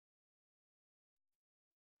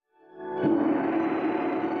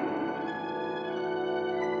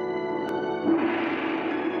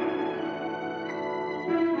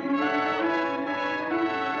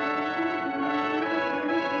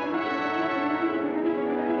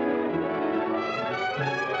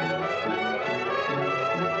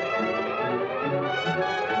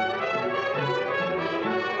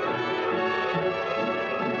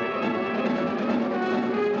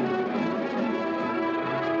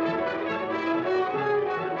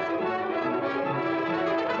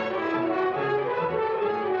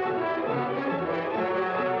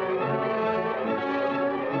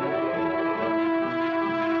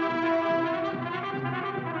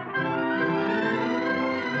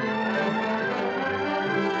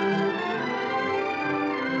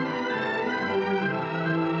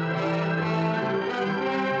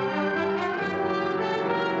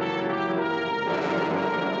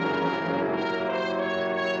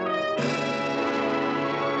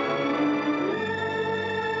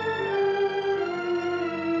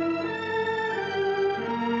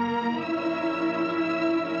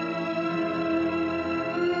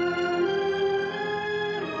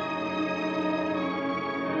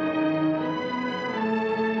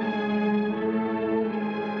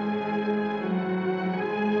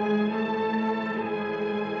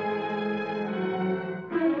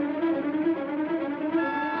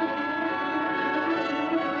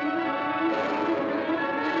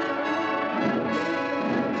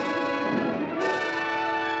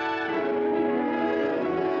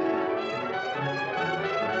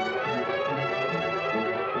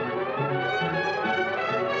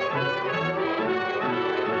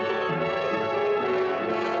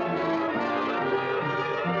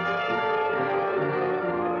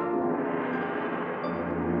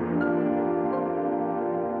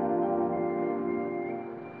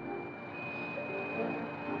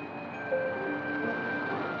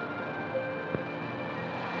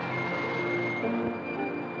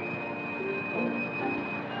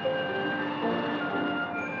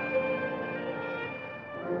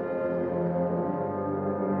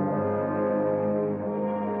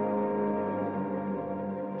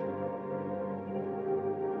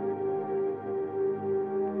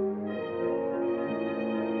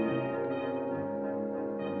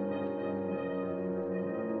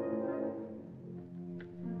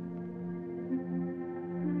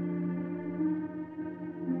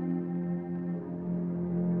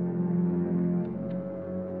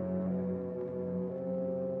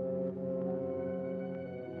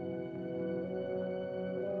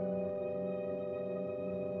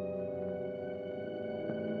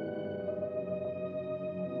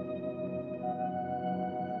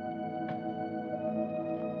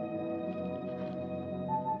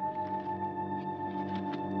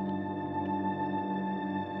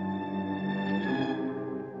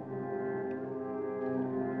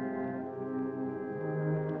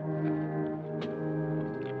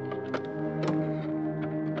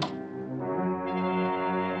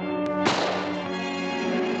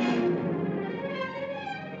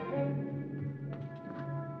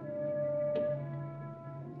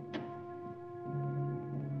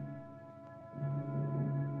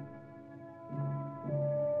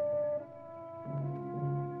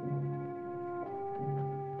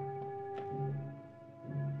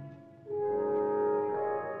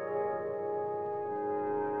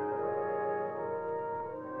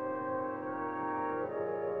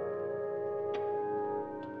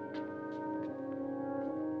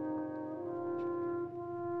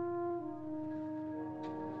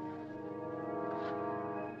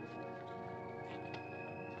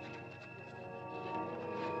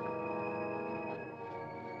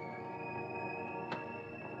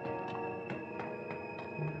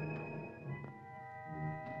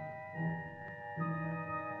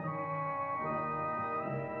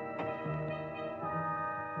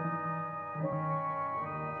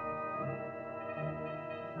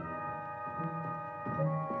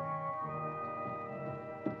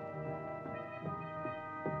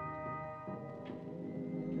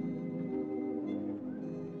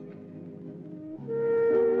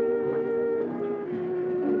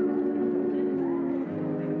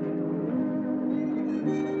Would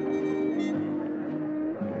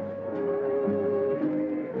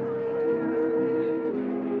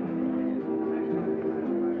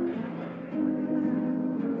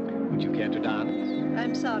you care to dance?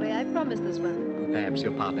 I'm sorry, I promised this one. Perhaps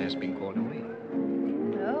your partner has been called away.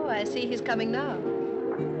 No, I see he's coming now.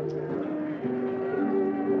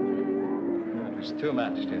 That was too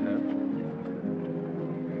much to her.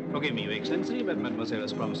 Forgive me, Your Excellency, but Mademoiselle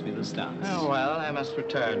has promised me this dance. Oh, well, I must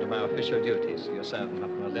return to my official duties. Your servant,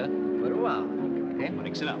 Mademoiselle. Very well. Okay, Your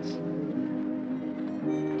Excellence.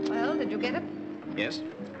 Well, did you get it? Yes.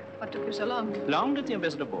 What took you so long? Long did the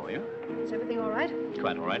ambassador bore you? Is everything all right?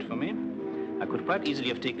 Quite all right for me. I could quite easily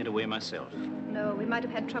have taken it away myself. No, we might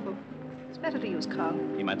have had trouble. It's better to use Carl.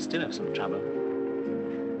 You might still have some trouble.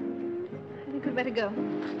 I think we'd better go.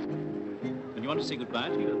 When you want to say goodbye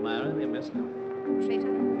to your admirer, the ambassador?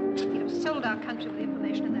 Traitor, you have sold our country with the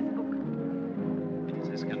information in that book. It's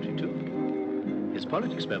his country, too. His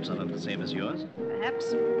politics perhaps are not the same as yours.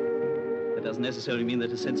 Perhaps. That doesn't necessarily mean that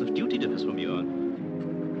his sense of duty differs from yours.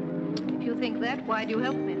 If you think that, why do you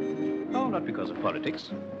help me? Oh, not because of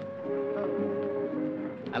politics.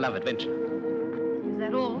 I love adventure. Is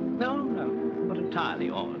that all? No, no, not entirely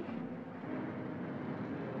all.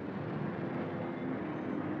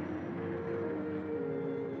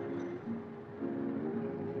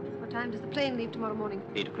 What time does the plane leave tomorrow morning?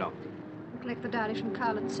 8 o'clock. We'll collect the diary from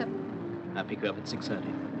Carl at 7. I'll pick you up at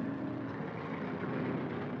 6:30.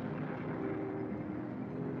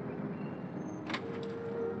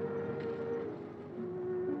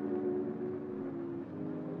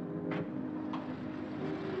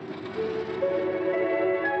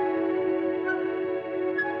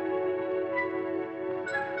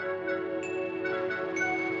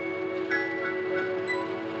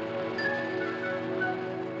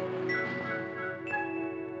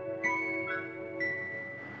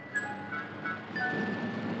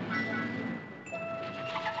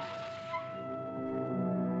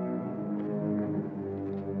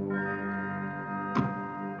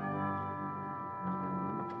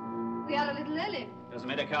 We are a little early. Doesn't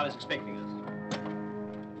matter, Carl is expecting us.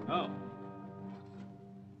 Oh.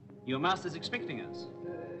 Your master's expecting us.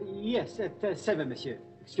 Yes, at 7, monsieur.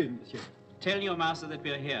 Excuse me, monsieur. Tell your master that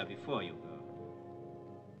we're here before you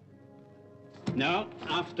go. No,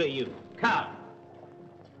 after you. Carl!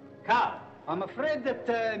 Carl! I'm afraid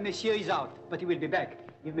that monsieur is out, but he will be back.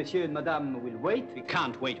 If monsieur and madame will wait. We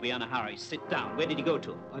can't wait. We are in a hurry. Sit down. Where did he go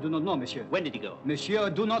to? I do not know, monsieur. When did he go? Monsieur,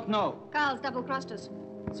 do not know. Carl's double-crossed us.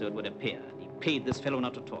 So it would appear. He paid this fellow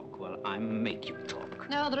not to talk. Well, I make you talk.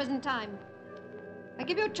 No, there isn't time. I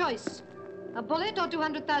give you a choice. A bullet or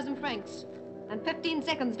 200,000 francs. And 15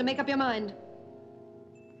 seconds to make up your mind.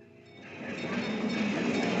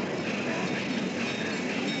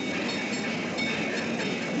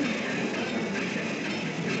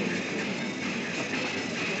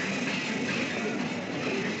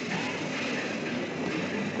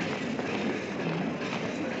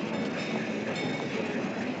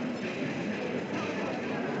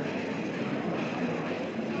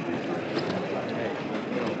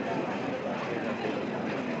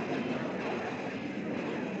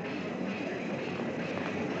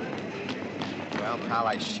 Pal,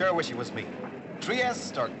 I sure wish it was me.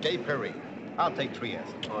 Trieste or Gay Paris? I'll take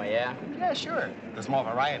Trieste. Oh, yeah? Yeah, sure. There's more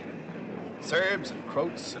variety. Serbs and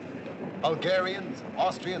Croats and Bulgarians and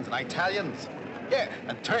Austrians and Italians. Yeah,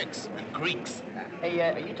 and Turks and Greeks. Hey,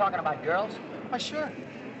 are you talking about girls? Why, sure.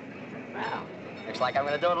 Wow. Looks like I'm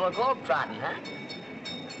going to do a little globe trotting, huh?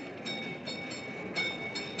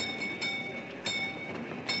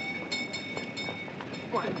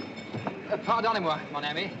 What? Pardonnez-moi, mon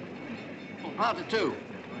ami. Part to two.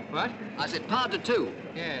 What? I said part to two.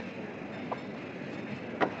 Yeah.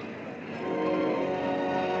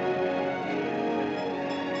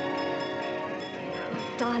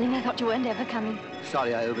 Darling, I thought you weren't ever coming.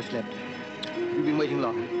 Sorry, I overslept. You've been waiting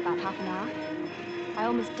long. About half an hour. I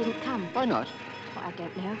almost didn't come. Why not? Oh, I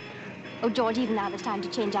don't know. Oh, George, even now there's time to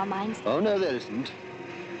change our minds. Oh, no, there isn't.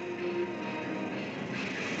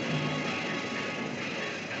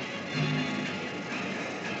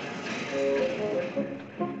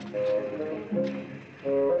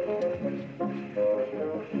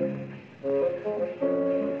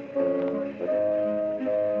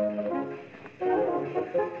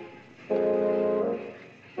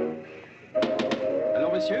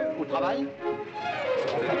 Alors, monsieur, au travail?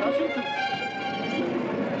 Attention.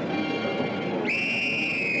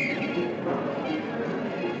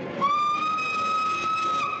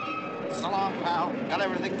 So long, pal. Got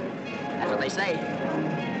everything? That's what they say.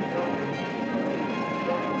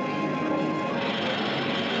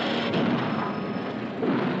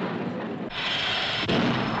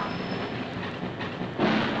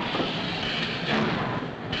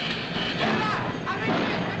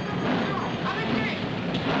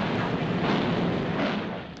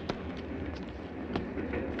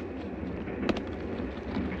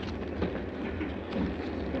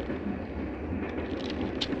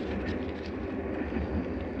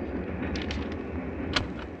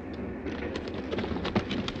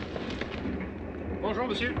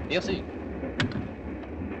 Bonjour, monsieur. Merci.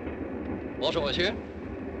 Bonjour, monsieur.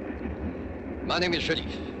 My name is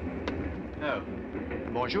Sharif. Oh,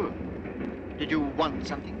 bonjour. Did you want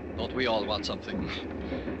something? Don't we all want something?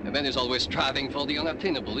 A man is always striving for the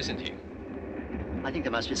unattainable, isn't he? I think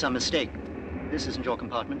there must be some mistake. This isn't your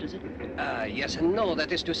compartment, is it? Yes and no.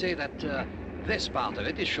 That is to say that this part of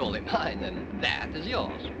it is surely mine and that is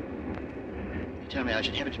yours. You tell me I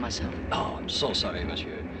should have it to myself. Oh, I'm so sorry,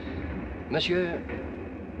 monsieur. Monsieur?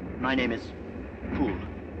 My name is Poole.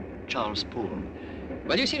 Charles Poole.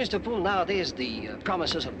 Well, you see, Mr. Poole, nowadays the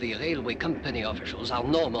promises of the railway company officials are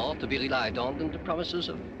no more to be relied on than the promises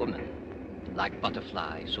of women. Like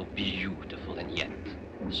butterflies, so beautiful and yet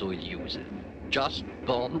so elusive. Just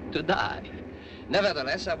born to die.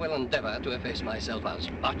 Nevertheless, I will endeavor to efface myself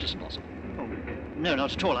as much as possible. Oh, no,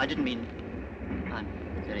 not at all. I didn't mean... I'm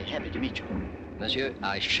very happy to meet you. Monsieur,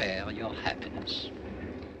 I share your happiness.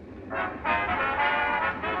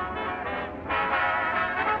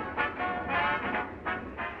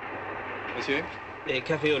 Monsieur? A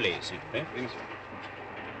café au lait, s'il vous plaît. Oui, monsieur.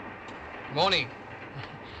 Morning.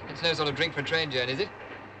 It's no sort of drink for a train journey, is it?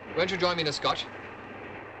 Won't you join me in a scotch?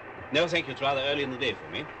 No, thank you. It's rather early in the day for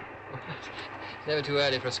me. It's never too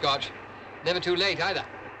early for a scotch. Never too late, either.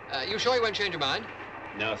 You sure you won't change your mind?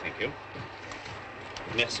 No, thank you.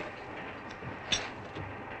 Merci.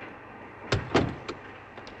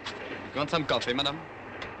 You want some coffee, madame?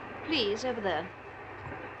 Please, over there.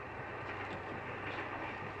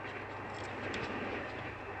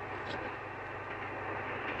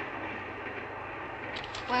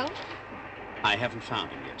 Well? I haven't found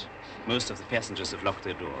him yet. Most of the passengers have locked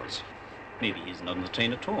their doors. Maybe he's not on the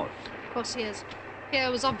train at all. Of course he is.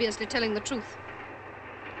 Pierre was obviously telling the truth.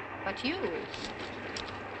 But you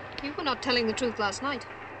were not telling the truth last night.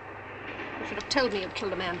 You should have told me you'd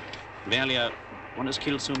killed a man. Valya, one has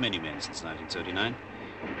killed so many men since 1939.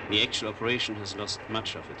 The actual operation has lost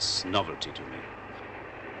much of its novelty to me.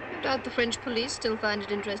 No doubt the French police still find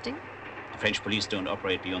it interesting. The French police don't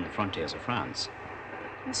operate beyond the frontiers of France.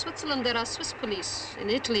 In Switzerland, there are Swiss police. In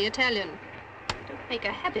Italy, Italian. Don't make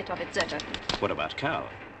a habit of it, Zurta. What about Karl?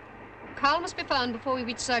 Karl must be found before we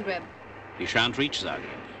reach Zagreb. He shan't reach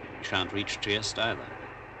Zagreb. He shan't reach Trieste either.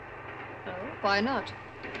 Oh, why not?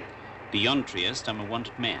 Beyond Trieste, I'm a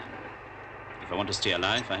wanted man. If I want to stay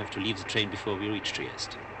alive, I have to leave the train before we reach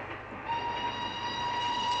Trieste.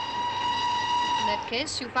 In that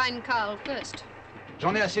case, you find Karl first.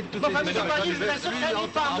 J'en ai assez de toutes ces...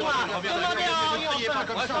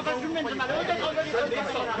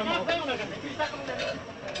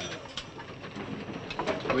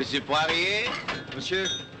 Monsieur Poirier? Monsieur?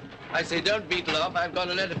 I say, don't beetle off. I've got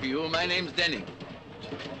a letter for you. My name's Denning.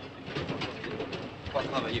 Pas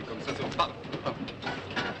travailler comme ça, c'est pas...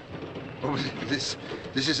 Oh, this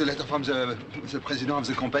is a letter from the president of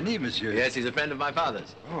the company, monsieur. Yes, he's a friend of my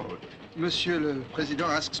father's. Oh, monsieur le président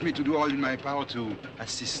asks me to do all in my power to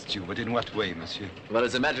assist you. But in what way, monsieur? Well,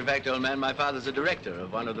 as a matter of fact, old man, my father's a director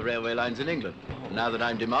of one of the railway lines in England. Oh. Now that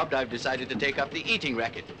I'm demobbed, I've decided to take up the eating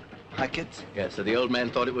racket. Racket? Yes, so the old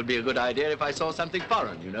man thought it would be a good idea if I saw something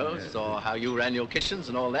foreign, you know, yes. Saw how you ran your kitchens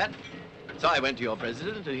and all that. So I went to your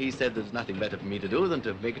president, and he said there's nothing better for me to do than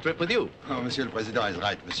to make a trip with you. Oh, monsieur le président is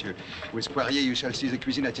right, monsieur. With Poirier, you shall see the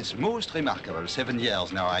cuisine at its most remarkable. 7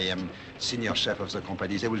 years now I am senior chef of the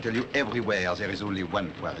company. They will tell you everywhere there is only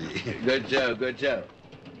one Poirier. Good Joe, good Joe.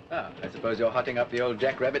 Ah, I suppose you're hotting up the old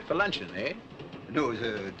jackrabbit for luncheon, eh? No,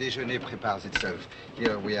 the déjeuner prepares itself.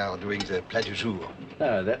 Here we are doing the plat du jour.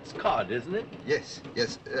 Ah, that's cod, isn't it? Yes,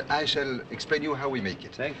 yes. I shall explain you how we make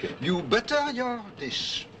it. Thank you. You butter your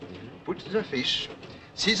dish. Put the fish,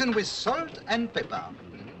 season with salt and pepper.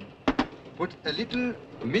 Put a little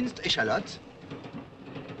minced eschalot,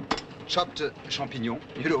 chopped champignon,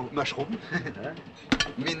 you know, mushroom,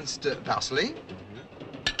 minced parsley,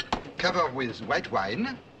 cover with white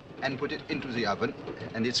wine, and put it into the oven,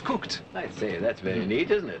 and it's cooked. I say, that's very neat,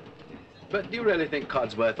 isn't it? But do you really think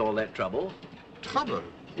cod's worth all that trouble? Trouble?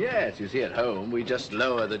 Yes, you see, at home, we just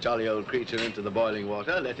lower the jolly old creature into the boiling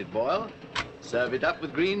water, let it boil, serve it up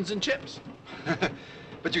with greens and chips.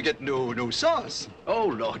 But you get no sauce. Oh,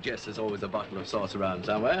 Lord, yes, there's always a bottle of sauce around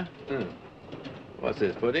somewhere. What's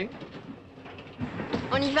this, pudding?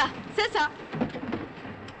 On y va, c'est ça.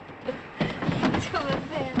 Ce qu'on va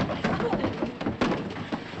faire.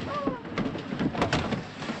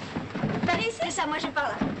 Paris, c'est ça, moi je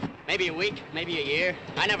parle. Maybe a week, maybe a year.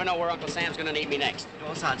 I never know where Uncle Sam's gonna need me next. It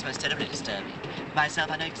all sounds most terribly disturbing.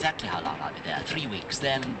 Myself, I know exactly how long I'll be there. 3 weeks,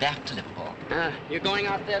 then back to Liverpool. You're going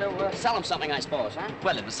out there to sell him something, I suppose, huh?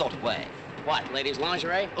 Well, in a sort of way. What, ladies'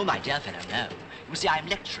 lingerie? Oh, my dear fellow, no. You see, I'm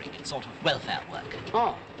lecturing in sort of welfare work.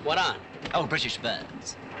 Oh, What on? Oh, British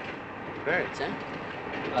birds. Birds,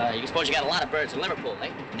 huh? You suppose you got a lot of birds in Liverpool, eh?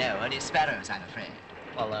 No, only sparrows, I'm afraid.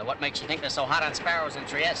 Well, what makes you think they're so hot on sparrows in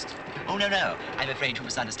Trieste? Oh, no. I'm afraid you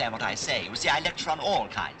misunderstand what I say. You see, I lecture on all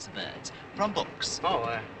kinds of birds, from books.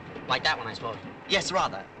 Oh, like that one, I suppose. Yes,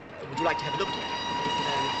 rather. Would you like to have a look at it?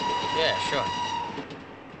 Yeah, sure.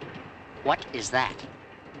 What is that?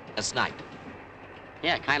 A snipe.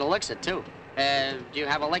 Yeah, kind of looks it, too. Do you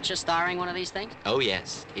have a lecture starring one of these things? Oh,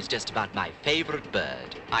 yes. It's just about my favorite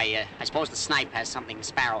bird. I suppose the snipe has something the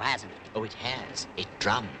sparrow hasn't. Oh, it has. It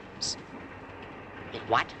drums. It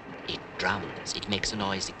what? It drums. It makes a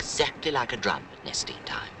noise exactly like a drum at nesting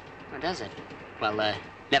time. Oh, does it? Well,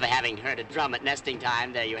 never having heard a drum at nesting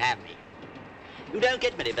time, there you have me. You don't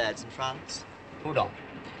get many birds in France. Who don't?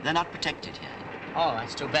 They're not protected here. Oh,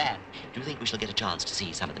 that's too bad. Do you think we shall get a chance to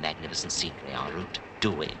see some of the magnificent scenery en route?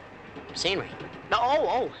 Do we? Scenery?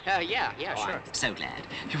 No, yeah, sure. I'm so glad.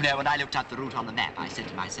 You know, when I looked up the route on the map, I said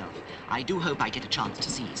to myself, I do hope I get a chance to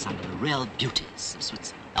see some of the real beauties of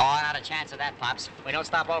Switzerland. Oh, not a chance of that, Pops. We don't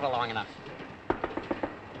stop over long enough.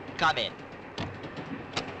 Come in.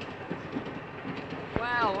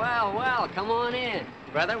 Well, come on in.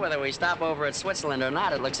 Brother, whether we stop over at Switzerland or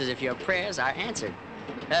not, it looks as if your prayers are answered.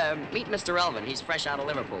 Meet Mr. Elvin. He's fresh out of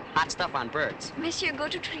Liverpool. Hot stuff on birds. Monsieur, go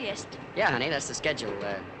to Trieste. Yeah, honey, that's the schedule,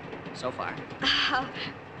 so far. Oh,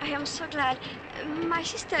 I am so glad. My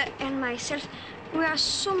sister and myself, we are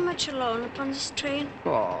so much alone upon this train.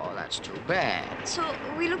 Oh, that's too bad. So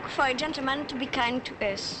we look for a gentleman to be kind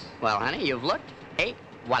to us. Well, honey, you've looked. Et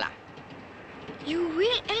voila. You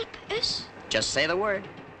will help us? Just say the word.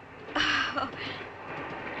 Oh.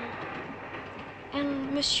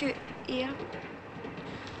 And Monsieur here?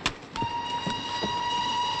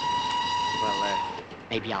 Well,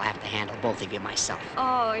 maybe I'll have to handle both of you myself.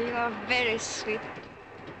 Oh, you are very sweet.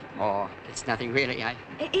 Oh, it's nothing really.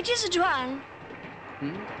 It is a douane.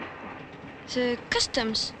 The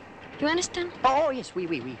customs. You understand? Oh, yes,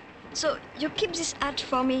 oui. So you keep this hat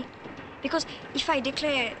for me, because if I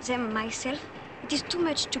declare them myself, it is too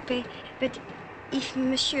much to pay. But if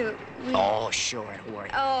Monsieur will... Oh, sure, don't worry.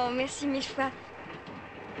 Oh, merci mille fois.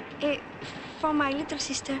 Et for my little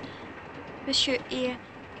sister, Monsieur here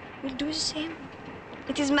will do the same.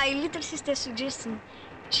 It is my little sister's suggestion.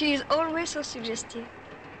 She is always so suggestive.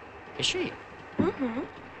 Is she? Mm-hmm.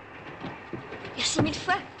 Merci mille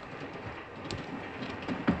fois.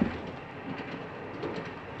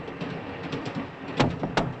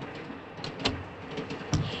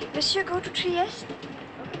 Monsieur, go to Trieste?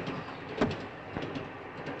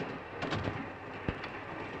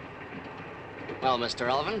 Well, Mr.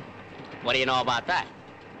 Elvin, what do you know about that?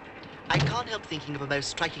 I can't help thinking of a most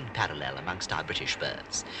striking parallel amongst our British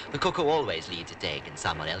birds. The cuckoo always leaves its egg in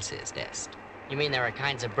someone else's nest. You mean there are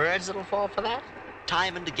kinds of birds that'll fall for that?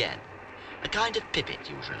 Time and again. A kind of pipit,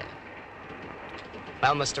 usually.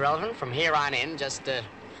 Well, Mr. Elvin, from here on in, just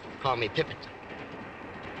call me Pipit.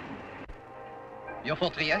 You're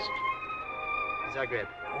for Trieste? Zagreb.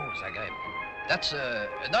 Oh, Zagreb. That's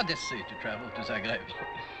an odyssey to travel to Zagreb.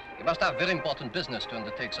 You must have very important business to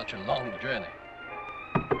undertake such a long journey.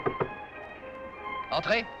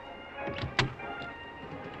 Entrez.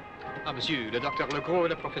 Ah, monsieur, le docteur Legros et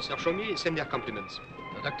le professeur Chaumier send their compliments.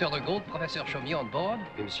 Le docteur Legros, professeur Chaumier on board?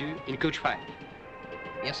 Oui, monsieur, in coach 5.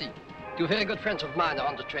 Merci. Two very good friends of mine are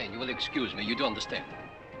on the train. You will excuse me, you do understand.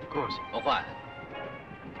 Of course. Au revoir.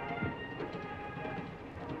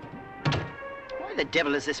 Why the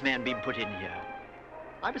devil has this man been put in here?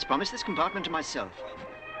 I was promised this compartment to myself.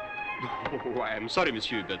 Oh, I am sorry,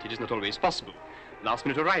 monsieur, but it is not always possible.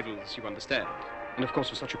 Last-minute arrivals, you understand. And of course,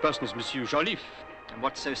 for such a person as Monsieur Joliffe. And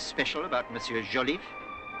what's so special about Monsieur Joliffe?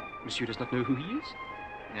 Monsieur does not know who he is?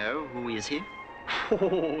 No, who is he?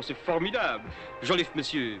 Oh, c'est formidable. Joliffe,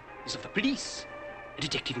 monsieur, is of the police. A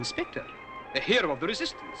detective inspector. A hero of the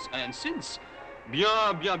resistance. And since, bien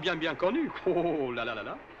connu. Oh,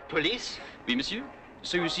 la. Police? Oui, monsieur.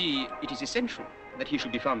 So you see, it is essential that he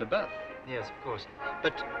should be found above. Yes, of course.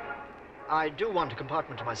 But I do want a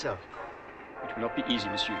compartment to myself. It will not be easy,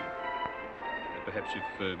 monsieur. Perhaps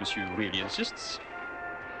if monsieur really insists.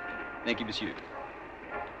 Thank you, monsieur.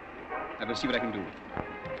 I will see what I can do.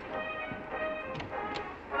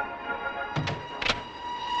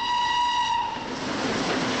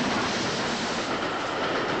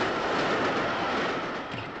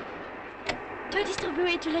 Toi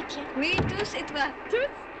distribuer tous les tiens. Oui, tous et toi. Tous.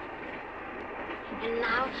 And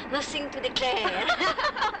now, nothing to declare.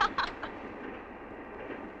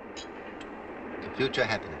 The future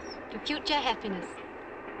happiness. The future happiness.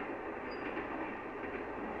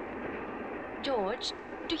 George,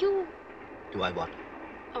 do you... Do I what?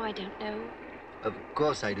 Oh, I don't know. Of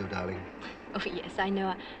course I do, darling. Oh, yes, I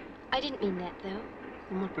know. I didn't mean that, though.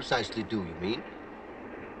 And what precisely do you mean?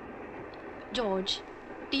 George,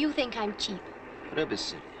 do you think I'm cheap? Don't be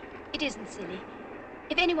silly. It isn't silly.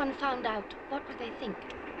 If anyone found out, what would they think?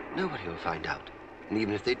 Nobody will find out. And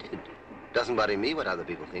even if they did, doesn't worry me what other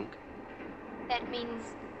people think. That means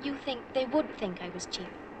you think they would think I was cheap.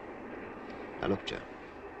 Now look, Joe.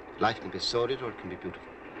 Life can be sordid or it can be beautiful.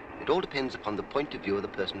 It all depends upon the point of view of the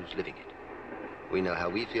person who's living it. We know how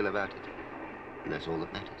we feel about it, and that's all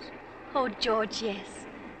that matters. Oh, George, yes.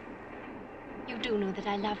 You do know that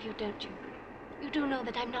I love you, don't you? You do know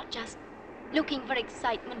that I'm not just looking for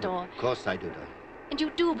excitement or... Of course I do, darling. And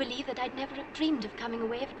you do believe that I'd never have dreamed of coming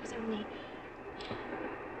away if it was only...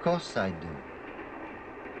 Of course I do.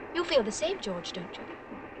 You feel the same, George, don't you?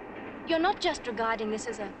 You're not just regarding this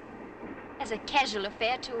as a casual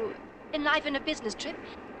affair to enliven a business trip.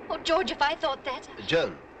 Oh, George, if I thought that...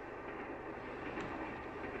 Joan.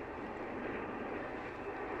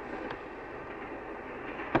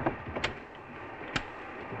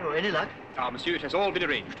 Oh, any luck? Ah, monsieur, it has all been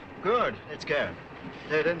arranged. Good. Let's go.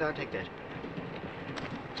 No, don't take that.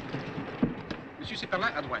 Monsieur, c'est par là,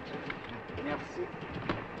 à droite. Merci.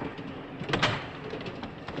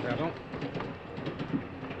 Pardon.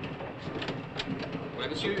 Voilà,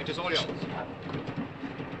 monsieur, it is all yours.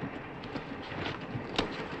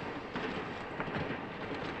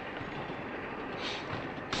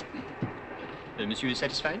 Monsieur is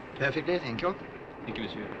satisfied? Perfectly, thank you. Thank you,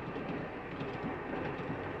 monsieur.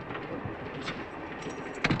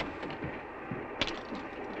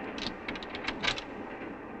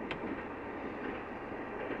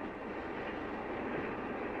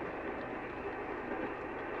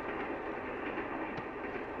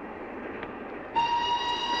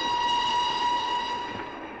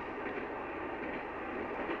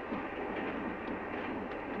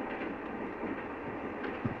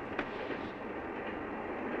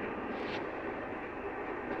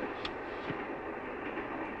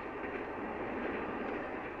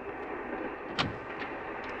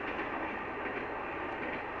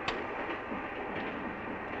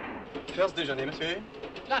 First déjeuner, monsieur.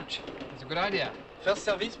 Lunch. That's a good idea. First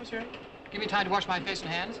service, monsieur. Give me time to wash my face and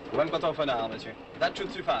hands. One quarter of an hour, monsieur. That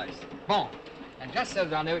should suffice. Bon. And just so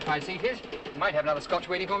that I'll know which my seat is, you might have another scotch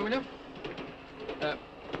waiting for me, will you?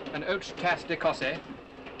 An haute tasse d'Écossais.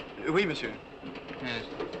 Oui, monsieur. Yes.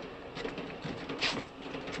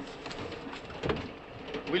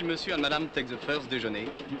 Will monsieur and madame take the first déjeuner?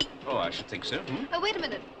 Oh, I should think so. Hmm? Oh, wait a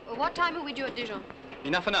minute. What time are we due at Dijon?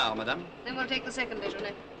 In half an hour, madame. Then we'll take the second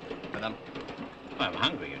déjeuner. Madame. I'm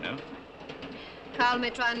hungry, you know. Carl may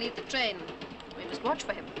try and leave the train. We must watch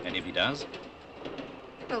for him. And if he does?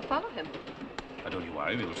 We'll follow him. But don't you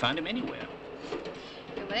worry, we will find him anywhere.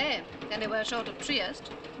 You may. Anywhere short of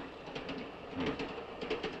Trieste.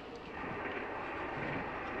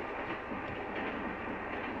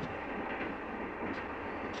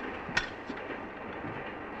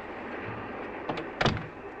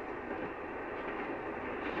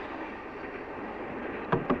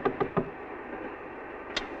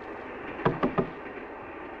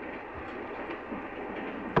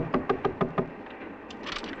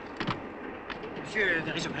 Monsieur,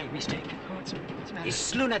 there is a great mistake. Oh, what's the matter?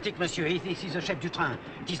 He's lunatic, monsieur. He thinks he's the chef du train.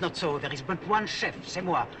 It is not so. There is but one chef, c'est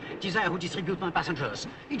moi. It is I who distribute my passengers.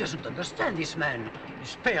 He doesn't understand this man.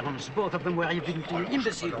 His parents, both of them were evidently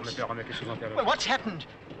imbeciles. Well, what's happened?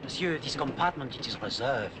 Monsieur, this compartment, it is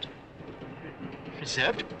reserved.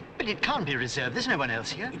 Reserved? But it can't be reserved. There's no one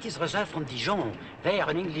else here. It is reserved from Dijon. There,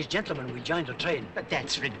 an English gentleman will join the train. But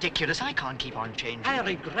that's ridiculous. I can't keep on changing. I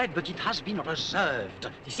regret, but it has been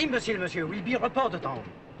reserved. This imbecile, monsieur, will be reported on.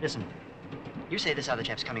 Listen, you say this other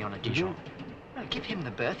chap's coming on at Dijon. Well, give him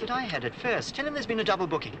the berth that I had at first. Tell him there's been a double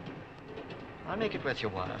booking. I'll make it worth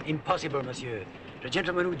your while. Impossible, monsieur. The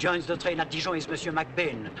gentleman who joins the train at Dijon is Monsieur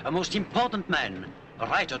MacBain, a most important man. A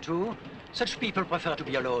writer, too. Such people prefer to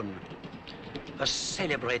be alone. A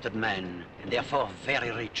celebrated man, and therefore very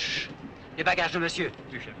rich. Les bagages de monsieur.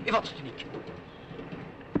 Et votre tunique.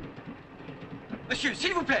 Monsieur,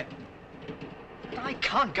 s'il vous plaît. I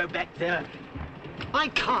can't go back there. I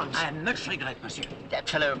can't. I much regret, monsieur. That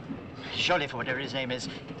fellow, Joliffe, whatever his name is,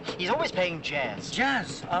 he's always playing jazz.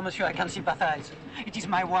 Jazz? Ah, monsieur, I can sympathize. It is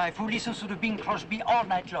my wife who listens to the Bing Crosby all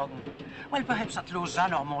night long. Well, perhaps at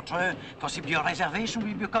Lausanne or Montreux, possibly a reservation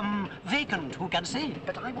will become vacant, who can say?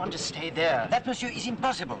 But I want to stay there. That, monsieur, is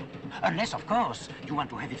impossible. Unless, of course, you want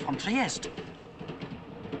to have it from Trieste.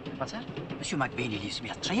 What's that? Monsieur MacBain lives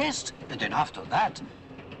near Trieste, and then after that...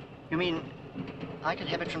 You mean I can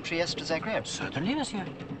have it from Trieste to Zagreb? Certainly, monsieur.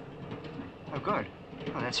 Oh, good.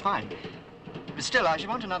 Oh, that's fine. But still, I should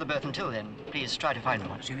want another berth until then. Please try to find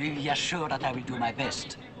one. You may be assured that I will do my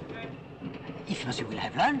best. If monsieur will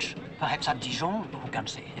have lunch, perhaps at Dijon, who can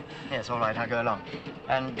say? Yes, all right, I'll go along.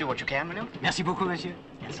 And do what you can, will you? Merci beaucoup, monsieur.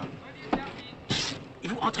 Yes, sir. Et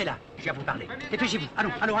vous, entrez là, je viens vous parler. Dépêchez-vous,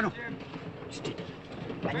 allons, allons, allons. Steady.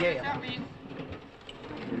 Manière.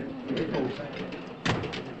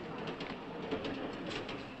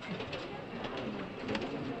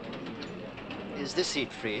 Is this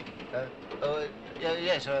seat free?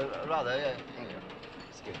 Yes, rather, yeah. Thank you.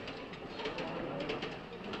 Excuse me.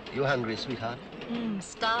 You hungry, sweetheart?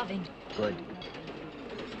 Starving. Good.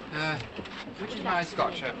 Which is my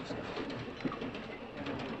scotch?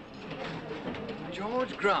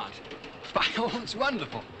 George Grant. By all, it's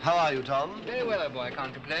wonderful. How are you, Tom? Very well, old boy, I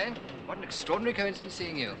can't complain. What an extraordinary coincidence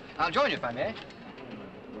seeing you. I'll join you if I may.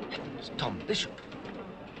 It's Tom Bishop.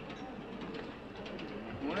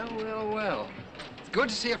 Well, well, well. It's good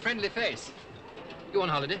to see a friendly face. You on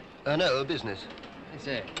holiday? No, business. I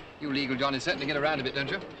say, you legal Johnnies certainly get around a bit,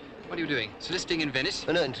 don't you? What are you doing? Soliciting in Venice?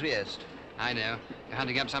 No, in Trieste. I know. You're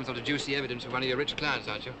hunting up some sort of juicy evidence for one of your rich clients,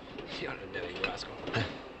 aren't you? You're a knowing rascal.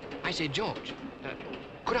 I say, George,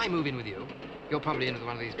 could I move in with you? You're probably in with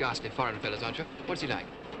one of these ghastly foreign fellows, aren't you? What's he like?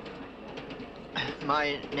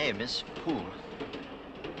 My name is Poole.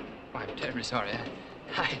 I'm terribly sorry.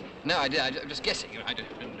 I no idea. I'm just guessing. I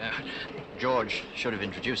didn't know. George should have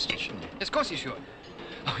introduced you, shouldn't he? Yes, of course he should.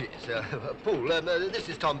 Oh, yes, Poole, this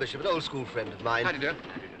is Tom Bishop, an old school friend of mine. How do you do?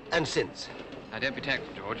 And since. Now, don't be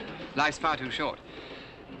tactful, George. Life's far too short.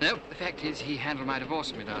 No, the fact is he handled my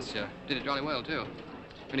divorce for me last year. Did it jolly well, too.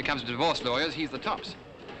 When it comes to divorce lawyers, he's the tops.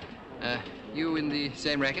 You in the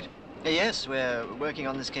same racket? Yes, we're working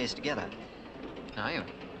on this case together. Are you?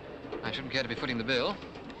 I shouldn't care to be footing the bill.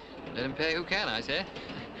 Let him pay who can, I say.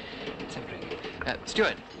 Let's have a drink.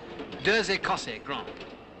 Steward, deux écossais, grand.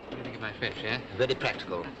 What do you think of my French, eh? Very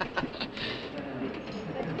practical.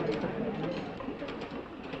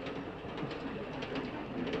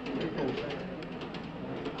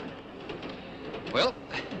 Well,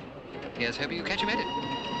 here's hoping you catch him at it.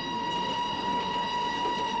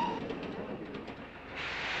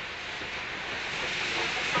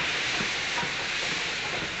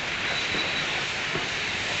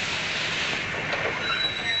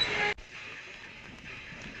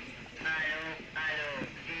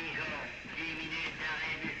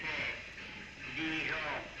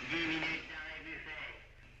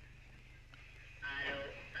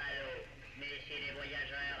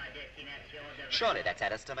 Surely that's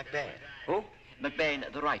Alistair McBain. Who?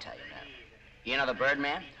 McBain, the writer, you know. You know the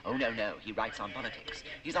Birdman? Oh, no, no. He writes on politics.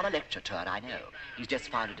 He's on a lecture tour, I know. He's just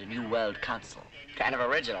founded a New World Council. Kind of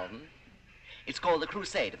original, hmm? It's called the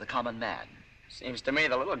Crusade of the Common Man. Seems to me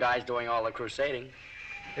the little guy's doing all the crusading.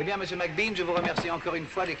 Eh bien, Monsieur McBain, je vous remercie encore une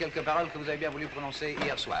fois des quelques paroles que vous avez bien voulu prononcer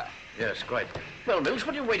hier soir. Yes, quite. Well, Mills,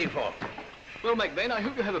 what are you waiting for? Well, McBain, I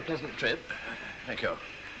hope you have a pleasant trip. Thank you.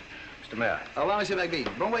 Mr. Mayor. Au revoir, Monsieur McBain.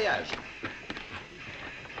 Bon voyage.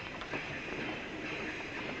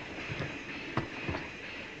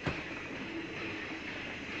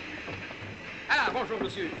 Ah, bonjour,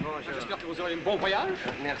 monsieur. Bonjour. J'espère que vous aurez un bon voyage.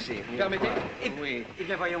 Merci. Permettez? Oui. Eh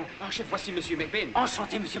bien, voyons. Ah, voici Monsieur McBain.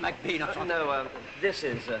 Enchanté, monsieur McBain, enchanté. No, this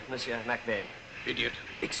is Monsieur McBain. Idiot.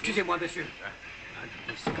 Excusez-moi, monsieur.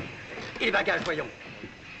 Et les bagages, voyons.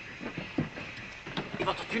 Et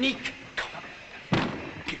votre tunique?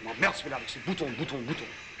 Qu'il m'emmerde celui-là avec ses boutons.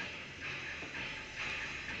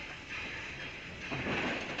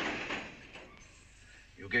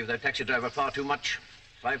 You gave that taxi driver far too much.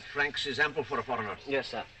 5 francs is ample for a foreigner. Yes,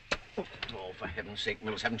 sir. Oh, for heaven's sake,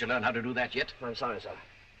 Mills, haven't you learned how to do that yet? I'm sorry, sir.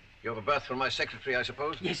 You have a berth for my secretary, I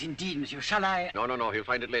suppose? Yes, indeed, monsieur. Shall I? No, he'll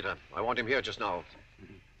find it later. I want him here just now.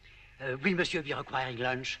 Will monsieur be requiring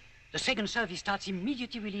lunch? The second service starts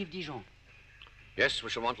immediately we leave Dijon. Yes,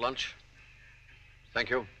 we shall want lunch.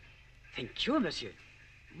 Thank you. Thank you, monsieur.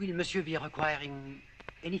 Will monsieur be requiring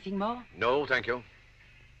anything more? No, thank you.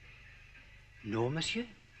 No, monsieur?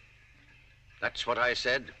 That's what I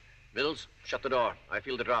said. Mills, shut the door. I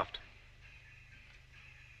feel the draft.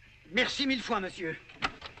 Merci mille fois, monsieur.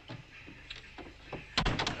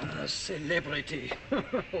 Celebrity.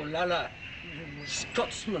 Oh là là.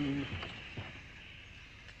 Scotsman.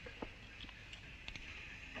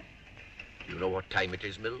 You know what time it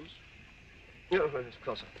is, Mills? No, of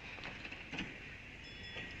course, sir.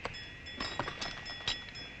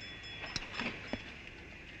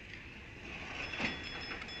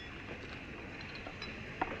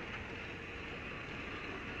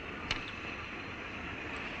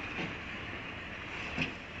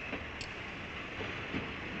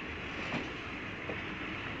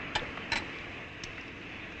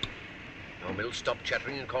 Now, Mills, stop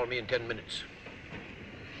chattering and call me in 10 minutes.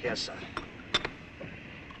 Yes, sir.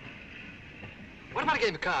 What about a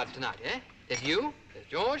game of cards tonight, eh? There's you, there's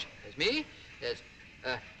George, there's me, there's...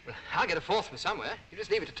 well, I'll get a fourth from somewhere. You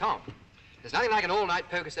just leave it to Tom. There's nothing like an all-night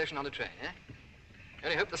poker session on the train, eh? I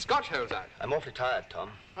only hope the scotch holds out. I'm awfully tired,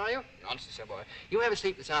 Tom. Are you? Nonsense, old boy. You have a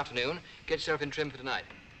sleep this afternoon, get yourself in trim for tonight.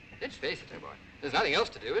 Let's face it, old boy. There's nothing else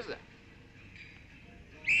to do, is there?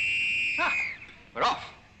 Ah, we're off.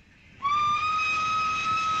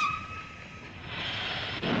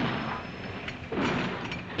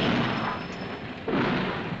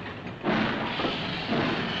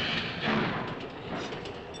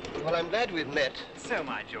 Well, I'm glad we've met. So am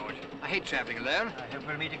I, George. I hate traveling alone. I hope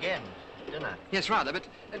we'll meet again. Dinner. Yes, rather, but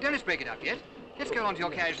don't let's break it up yet. Let's go on to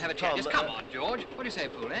your carriage and have a chat. Tom, Just come on, George. What do you say,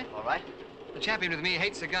 Poole, eh? All right. The chap in with me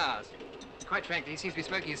hates cigars. Quite frankly, he seems to be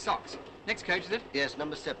smoking his socks. Next coach, is it? Yes,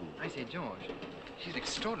 number 7. I say, George, she's an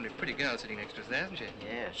extraordinarily pretty girl sitting next to us there, isn't she?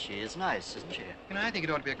 Yes, she is nice, isn't she? You know, I think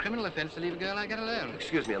it ought to be a criminal offence to leave a girl like that alone.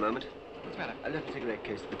 Excuse me a moment. What's the matter? I left a cigarette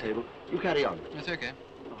case at the table. You carry on. That's okay.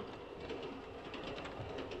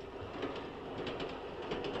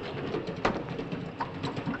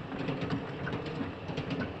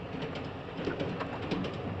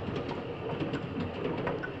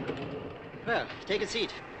 Well, take a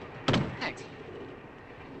seat. Thanks.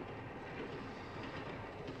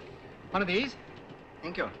 One of these?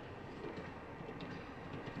 Thank you.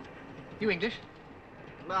 You English?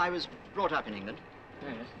 Well, I was brought up in England. Oh,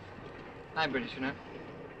 yes. I'm British, you know.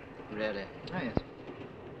 Really? Oh, yes.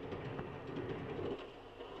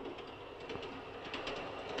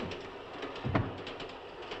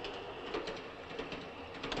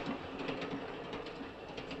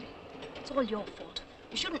 It's all your fault.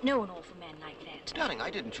 You shouldn't know an awful man like that. Darling, I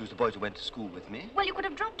didn't choose the boys who went to school with me. Well, you could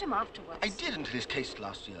have dropped him afterwards. I did until his case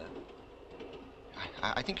last year.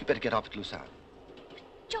 I think you better get off at Lucerne.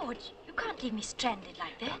 George, you can't leave me stranded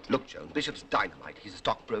like that. Look, Joan, the Bishop's dynamite. He's a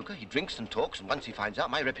stockbroker. He drinks and talks, and once he finds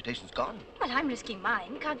out, my reputation's gone. Well, I'm risking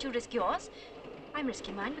mine. Can't you risk yours? I'm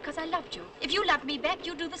risking mine because I loved you. If you loved me back,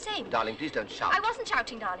 you'd do the same. Darling, please don't shout. I wasn't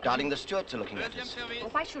shouting, darling. Darling, the stewards are looking at us. Oh,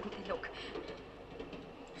 why shouldn't we look?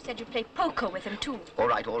 You said you'd play poker with him, too. All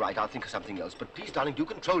right, I'll think of something else. But please, darling, do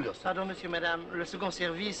control yourself. Pardon, monsieur, madame. Le second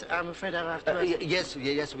service, I'm afraid I'll have to... Yes,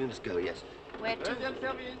 we must go, yes. Where to?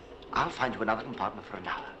 I'll find you another compartment for an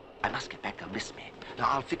hour. I must get back, they'll miss me. Now,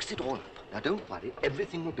 I'll fix it all up. Now, don't worry.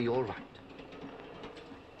 Everything will be all right.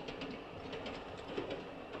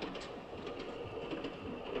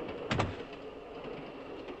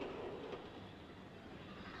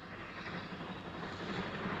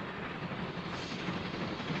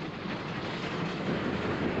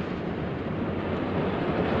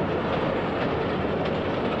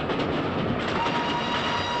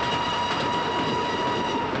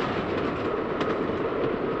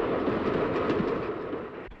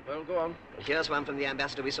 Here's one from the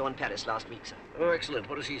ambassador we saw in Paris last week, sir. Oh, excellent.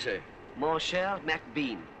 What does he say? Mon cher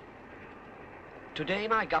MacBean. Today,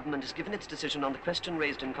 my government has given its decision on the question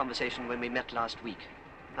raised in conversation when we met last week.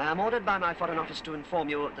 I am ordered by my Foreign Office to inform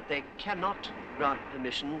you that they cannot grant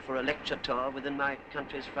permission for a lecture tour within my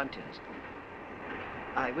country's frontiers.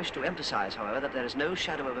 I wish to emphasize, however, that there is no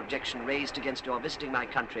shadow of objection raised against your visiting my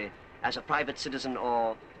country as a private citizen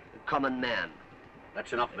or common man.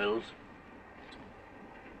 That's enough, Mills.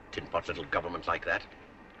 Tin pot little government like that.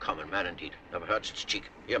 Common man, indeed. Never heard such cheek.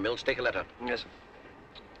 Here, Mills, take a letter. Yes.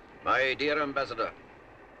 My dear ambassador.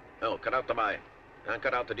 Oh, cut out the my. And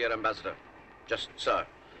cut out the dear ambassador. Just, sir.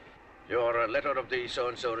 Your letter of the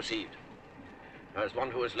so-and-so received. As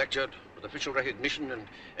one who has lectured with official recognition and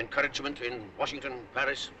encouragement in Washington,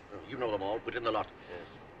 Paris, you know them all, put in the lot.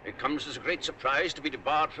 Yes. It comes as a great surprise to be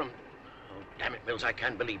debarred from... Oh, damn it, Mills, I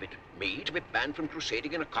can't believe it. Me to be banned from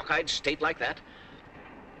crusading in a cockeyed state like that?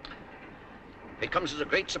 It comes as a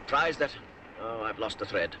great surprise that... Oh, I've lost the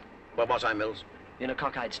thread. Where was I, Mills? In a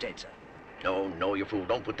cockeyed state, sir. No, no, you fool.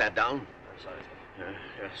 Don't put that down. I'm sorry, sir.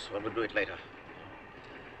 Yes, well, we'll do it later.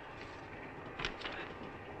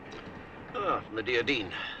 Ah, from the dear Dean.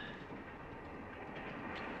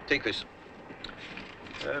 Take this.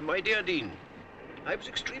 My dear Dean, I was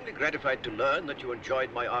extremely gratified to learn that you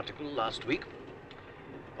enjoyed my article last week.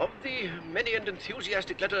 Of the many and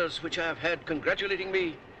enthusiastic letters which I have had congratulating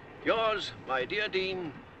me, yours, my dear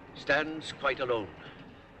Dean, stands quite alone.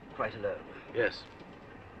 Quite alone? Yes.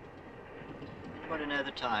 Want to know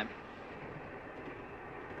the time?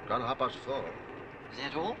 Gone 4:30. Is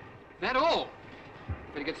that all? That all?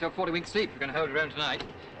 Better get yourself 40 winks sleep if you're going to hold your own tonight.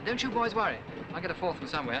 And don't you boys worry. I'll get a fourth from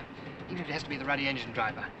somewhere, even if it has to be the ruddy engine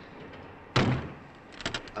driver.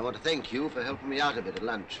 I want to thank you for helping me out a bit at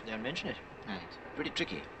lunch. Don't mention it. It's pretty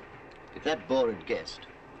tricky. If that bore had guessed.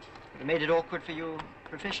 It made it awkward for you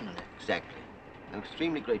professionally. Exactly. I'm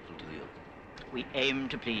extremely grateful to you. We aim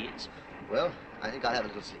to please. Well, I think I'll have a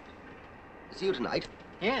little sleep. See you tonight.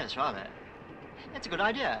 Yes, rather. That's a good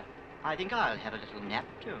idea. I think I'll have a little nap,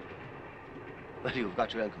 too. Well, you've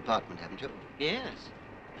got your own compartment, haven't you? Yes.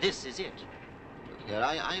 This is it. Look here,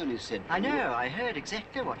 I only said... I know. I heard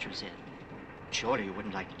exactly what you said. Surely you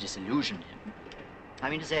wouldn't like to disillusion him. I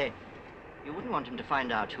mean to say, you wouldn't want him to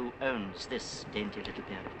find out who owns this dainty little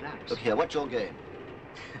pair of gloves. Look here, what's your game?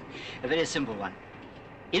 A very simple one.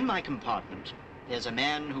 In my compartment, there's a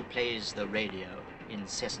man who plays the radio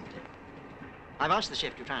incessantly. I've asked the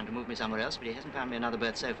chef to try and to move me somewhere else, but he hasn't found me another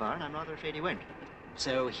berth so far, and I'm rather afraid he won't.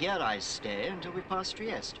 So here I stay until we've passed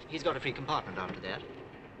Trieste. He's got a free compartment after that.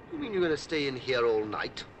 You mean you're going to stay in here all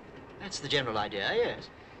night? That's the general idea, yes.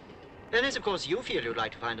 Unless, of course, you feel you'd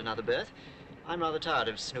like to find another berth. I'm rather tired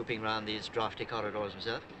of snooping around these drafty corridors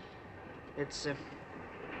myself. It's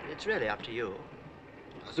really up to you.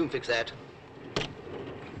 I'll soon fix that.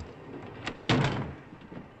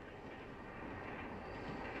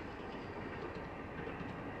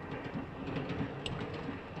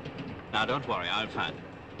 Now, don't worry, I'll find him.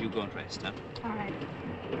 You go and rest, huh? All right.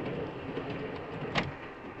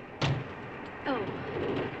 Oh,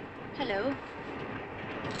 hello.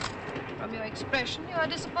 From your expression, you are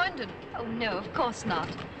disappointed. Oh, no, of course not.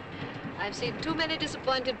 I've seen too many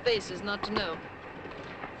disappointed faces not to know.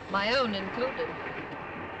 My own included.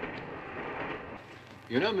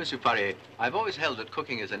 You know, Monsieur Poirier, I've always held that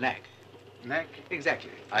cooking is a knack. Knack?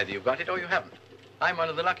 Exactly. Either you've got it or you haven't. I'm one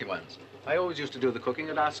of the lucky ones. I always used to do the cooking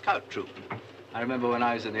at our scout troop. I remember when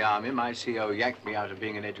I was in the army, my CO yanked me out of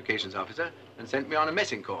being an educations officer and sent me on a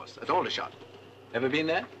messing course at Aldershot. Ever been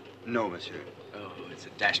there? No, monsieur. Oh, it's a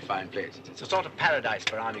dashed fine place. It's a sort of paradise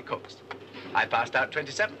for army cooks. I passed out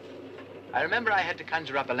 27th. I remember I had to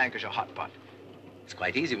conjure up a Lancashire hot pot. It's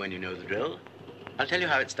quite easy when you know the drill. I'll tell you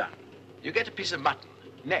how it's done. You get a piece of mutton,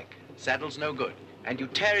 neck, saddle's no good, and you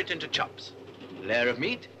tear it into chops. A layer of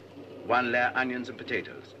meat, 1 layer onions and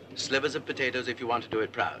potatoes. Slivers of potatoes if you want to do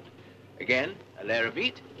it proud. Again, a layer of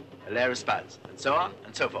meat, a layer of spuds, and so on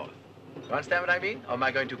and so forth. You understand what I mean, or am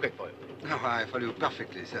I going too quick for you? No, I follow you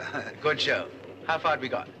perfectly, sir. Good show. How far have we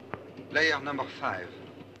got? Layer number 5.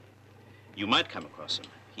 You might come across him.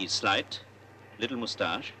 He's slight, little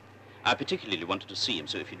moustache. I particularly wanted to see him,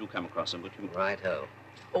 so if you do come across him, would you... Right-ho.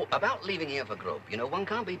 Oh, about leaving here for grub, you know, one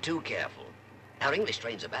can't be too careful. Our English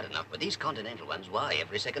trains are bad enough, but these continental ones, why,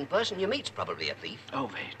 every second person you meet's probably a thief. Oh,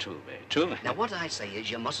 very true, very true. Now, what I say is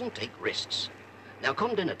you mustn't take risks. Now,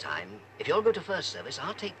 come dinner time, if you'll go to first service,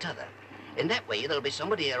 I'll take t'other. In that way, there'll be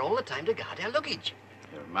somebody here all the time to guard our luggage.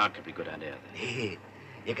 A remarkably good idea, then.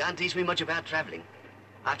 You can't teach me much about travelling.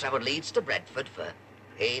 I've travelled Leeds to Bradford for,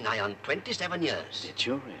 nigh on 27 years. Did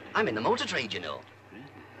you really? I'm in the motor trade, you know.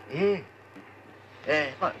 Really?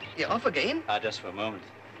 What, you off again? Just for a moment.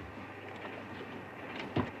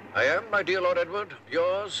 I am, my dear Lord Edward,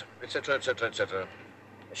 yours, etc., etc., etc.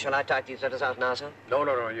 Shall I type these letters out now, sir? No,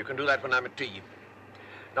 no, no, you can do that when I'm at tea.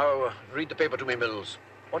 Now, read the paper to me, Mills.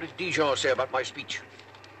 What did Dijon say about my speech?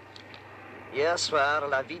 Hier soir,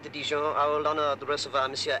 la ville de Dijon a eu l'honneur de recevoir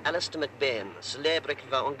Monsieur Alistair MacBain, célèbre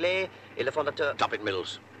écrivain anglais et le fondateur... Stop it,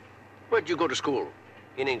 Mills. Where'd you go to school?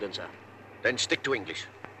 In England, sir. Then stick to English.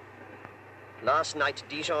 Last night,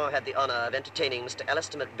 Dijon had the honor of entertaining Mr.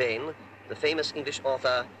 Alistair MacBain, the famous English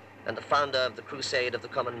author and the founder of the Crusade of the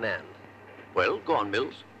Common Man. Well, go on,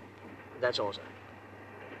 Mills. That's all, sir.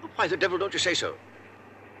 Why the devil don't you say so?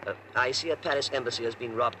 I see a Paris embassy has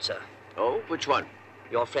been robbed, sir. Oh, which one?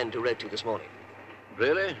 Your friend who wrote to you this morning.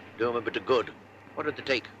 Really? Do him a bit of good. What did they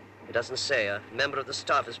take? It doesn't say. A member of the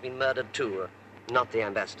staff has been murdered, too. Not the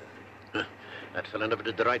ambassador. That fellow never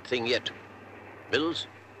did the right thing yet. Mills,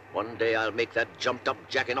 one day I'll make that jumped-up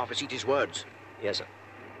jack in office eat his words. Yes, sir.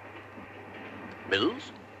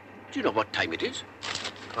 Mills, do you know what time it is?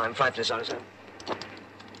 I'm frightfully sorry, sir.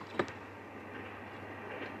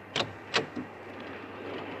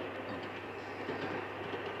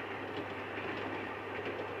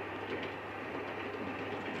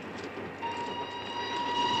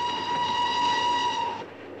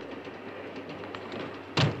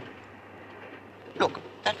 Look,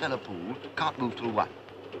 that fellow Poole can't move till 1.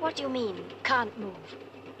 What do you mean, can't move?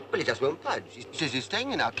 Well, he just won't budge. He says he's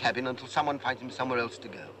staying in our cabin until someone finds him somewhere else to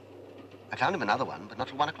go. I found him another one, but not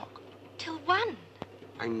till 1 o'clock. Till 1?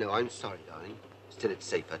 I know, I'm sorry, darling. Still, it's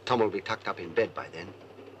safer. Tom will be tucked up in bed by then.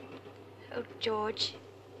 Oh, George,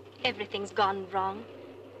 everything's gone wrong.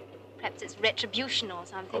 Perhaps it's retribution or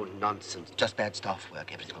something. Oh, nonsense. Just bad staff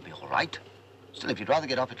work. Everything will be all right. Still, if you'd rather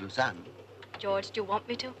get off at Lausanne... George, do you want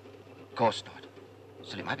me to? Of course not.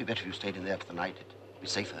 Still, it might be better if you stayed in there for the night. It'd be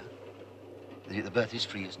safer. The berth is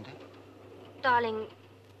free, isn't it? Darling,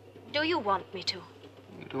 do you want me to?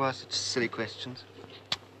 You do ask such silly questions.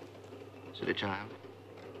 Silly child.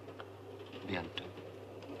 Bientôt.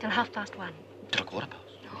 Till 1:30. Till 1:15.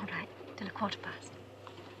 All right, till 1:15.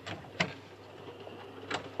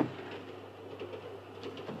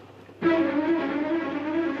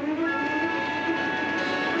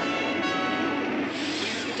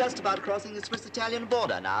 We're just about crossing the Swiss-Italian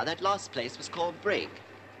border now. That last place was called Brig.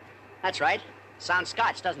 That's right. Sounds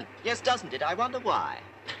Scotch, doesn't it? Yes, doesn't it? I wonder why.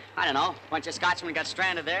 I don't know. Bunch of Scotsmen got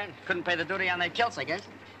stranded there and couldn't pay the duty on their kilts, I guess.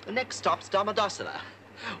 The next stop's Domodossola.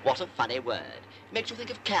 What a funny word. Makes you think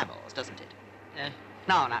of camels, doesn't it?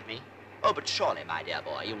 No, not me. Oh, but surely, my dear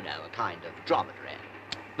boy, you know, a kind of dromedary.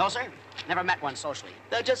 No, sir. Never met one socially.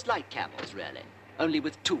 They're just like camels, really. Only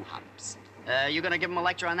with 2 humps. You gonna give them a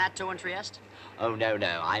lecture on that, too, in Trieste? Oh, no,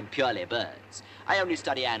 no. I'm purely birds. I only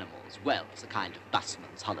study animals. Well, it's a kind of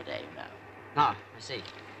busman's holiday, you know. Oh, I see.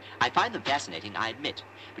 I find them fascinating, I admit.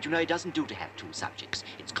 But you know, it doesn't do to have 2 subjects.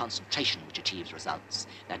 It's concentration which achieves results.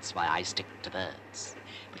 That's why I stick to birds.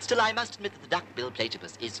 But still, I must admit that the duck-billed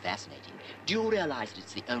platypus is fascinating. Do you realize that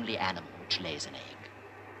it's the only animal which lays an egg?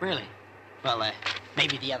 Really? Well,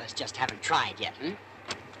 maybe the others just haven't tried yet, hmm?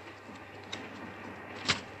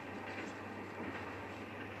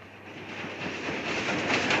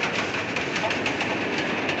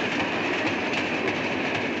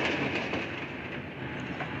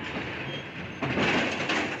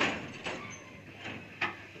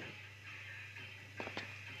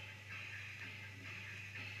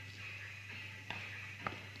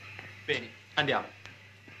 Bene, andiamo.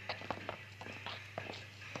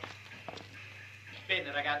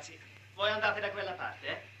 Bene, ragazzi, voi andate da quella parte,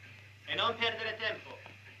 eh? E non perdere tempo.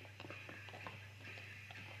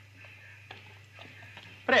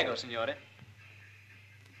 Prego, signore.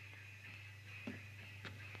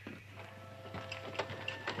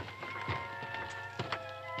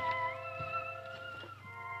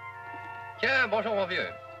 Tiens, bonjour, mon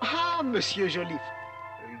vieux. Ah, Monsieur Joliffe.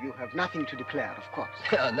 You have nothing to declare, of course.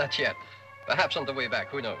 Not yet. Perhaps on the way back,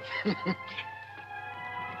 who knows?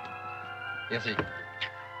 Merci.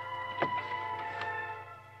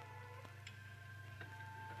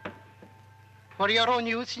 For your own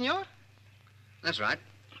use, signor? That's right.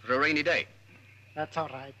 For a rainy day. That's all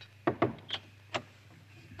right.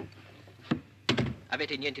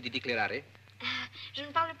 Avete niente di declarare? Je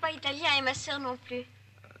ne parle pas italien et ma sœur non plus.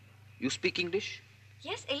 You speak English?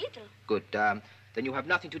 Yes, a little. Good. Then you have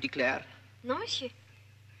nothing to declare? Non, monsieur.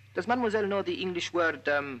 Does mademoiselle know the English word,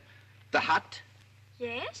 the hat?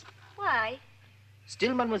 Yes? Why?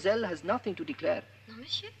 Still, mademoiselle has nothing to declare. Non,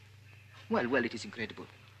 monsieur. Well, well, it is incredible.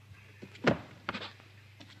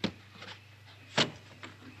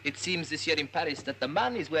 It seems this year in Paris that the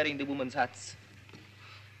man is wearing the woman's hats.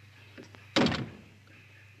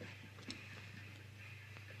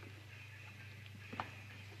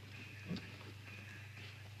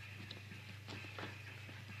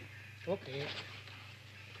 Okay.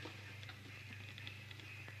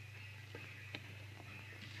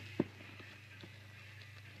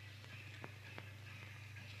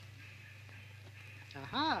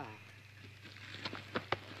 Aha.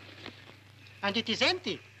 And it is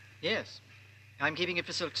empty. Yes. I'm keeping it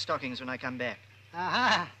for silk stockings when I come back.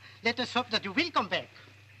 Aha. Let us hope that you will come back.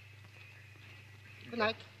 Good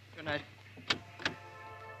night. Good night.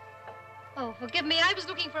 Oh, forgive me. I was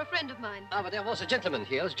looking for a friend of mine. Ah, but there was a gentleman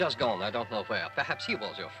here who's just gone. I don't know where. Perhaps he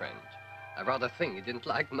was your friend. I rather think he didn't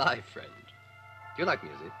like my friend. Do you like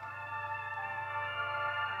music?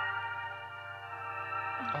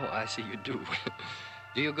 Oh, I see you do.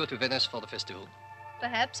 Do you go to Venice for the festival?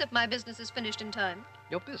 Perhaps, if my business is finished in time.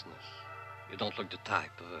 Your business? You don't look the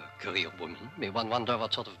type of a career woman. May one wonder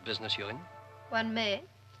what sort of business you're in? One may.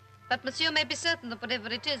 But monsieur may be certain that whatever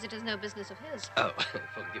it is no business of his. Oh,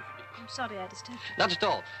 forgive me. I'm sorry I disturbed you. Not at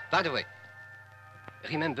all. By the way,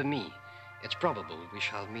 remember me. It's probable we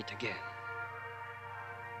shall meet again.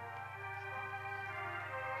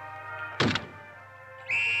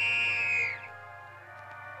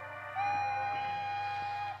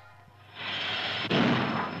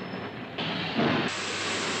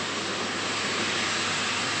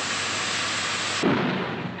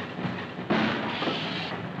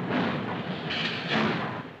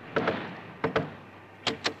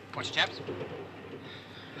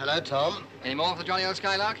 Hello, Tom. Any more for the jolly old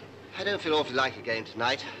Skylark? I don't feel awfully like a game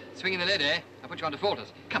tonight. Swinging the lid, eh? I'll put you on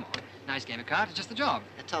defaulters. Come on. Nice game of cards. It's just the job.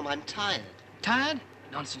 Tom, I'm tired. Tired?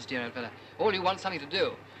 Nonsense, dear old fella. All you want is something to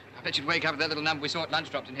do. I bet you'd wake up with that little number we saw at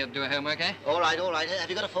lunch dropped in here to do her homework, eh? All right, all right. Have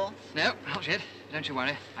you got a fourth? No, not yet. Don't you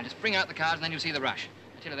worry. I'll just bring out the cards and then you'll see the rush.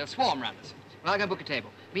 I tell you, they'll swarm round us. Well, I'll go book a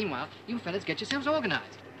table. Meanwhile, you fellas get yourselves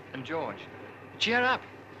organized. And George, cheer up.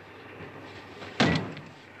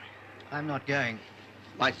 I'm not going.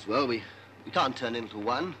 Might as well. We can't turn into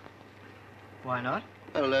one. Why not?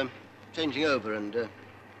 Well, changing over and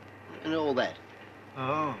all that.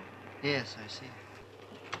 Oh, yes, I see.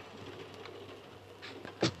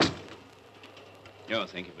 Oh,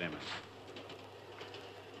 thank you very much.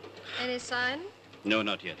 Any sign? No,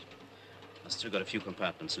 not yet. I've still got a few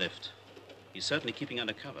compartments left. He's certainly keeping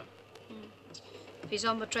under cover. If he's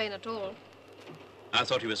on the train at all. I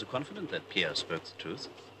thought you were so confident that Pierre spoke the truth.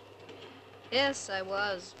 Yes, I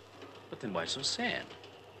was. But then why so sad?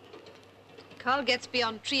 Carl gets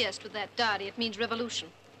beyond Trieste with that diary. It means revolution.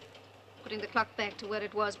 Putting the clock back to where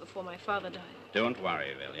it was before my father died. Don't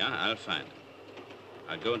worry, Valya. I'll find him.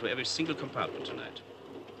 I'll go into every single compartment tonight.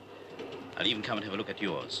 I'll even come and have a look at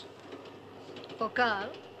yours. For Carl?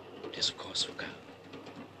 It is, of course, for Carl.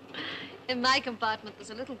 In my compartment, there's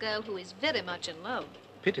a little girl who is very much in love.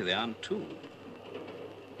 Pity there aren't two.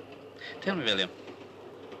 Tell me, Valya.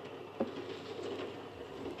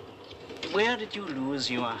 Where did you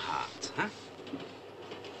lose your heart, huh?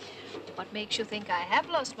 What makes you think I have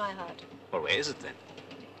lost my heart? Well, where is it then?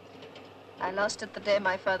 I lost it the day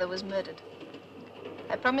my father was murdered.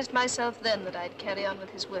 I promised myself then that I'd carry on with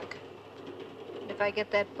his work. And if I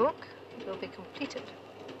get that book, it will be completed.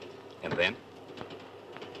 And then?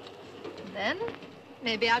 And then,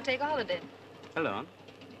 maybe I'll take a holiday. Alone?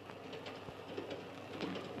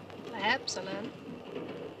 Perhaps alone.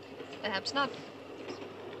 Perhaps not.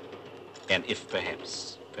 And if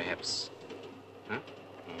perhaps, huh?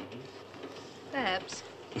 Perhaps.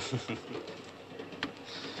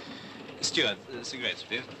 Steward, cigarettes,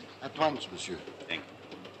 please. At once, monsieur. Thank you.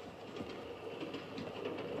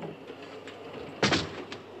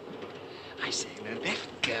 I say, now, that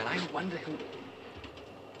girl, I wonder who...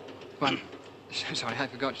 Well, sorry, I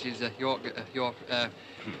forgot she's your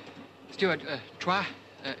steward, trois,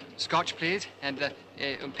 scotch, please, and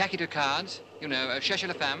un paquet of cards, you know, cherchez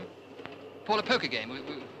la femme. Pour le poker game.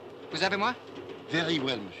 Vous avez moi? Very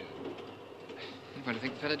well, monsieur. You're going to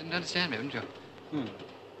think the fellow didn't understand me, wouldn't you?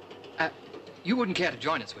 You wouldn't care to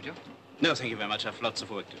join us, would you? No, thank you very much. I've lots of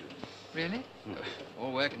work to do. Really?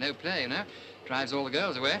 All work and no play, you know. Drives all the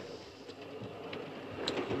girls away.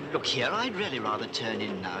 Look here, I'd really rather turn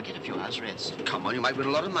in now, get a few hours' rest. Come on, you might win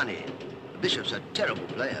a lot of money. The bishop's a terrible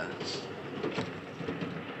player.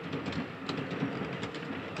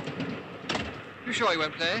 You sure you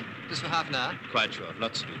won't play? Just for half an hour? Quite sure. I've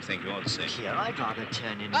lots to do. Thank you all the same. Here, I'd rather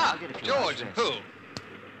turn in now, get a few hours' George and rest. Poole.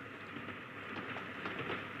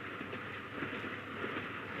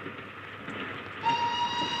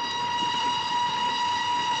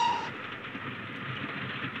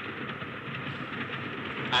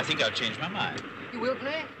 I think I'll change my mind. You will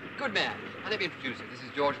play? Good man. Now, let me introduce you. This is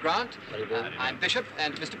George Grant. I'm Bishop,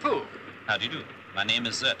 and Mr. Poole. How do you do? My name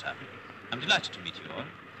is Zurta. I'm delighted to meet you all.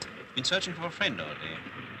 Been searching for a friend all day.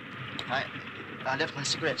 I left my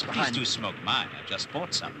cigarettes behind. Please do smoke mine. I just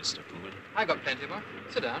bought some, Mr. Poole. I got plenty more.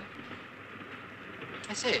 Sit down.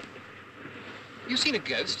 I say, you seen a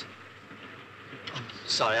ghost? I'm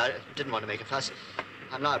sorry, I didn't want to make a fuss.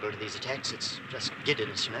 I'm liable to these attacks. It's just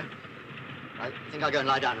giddiness, you know. I think I'll go and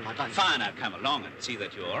lie down in my bunk. Fine, I'll come along and see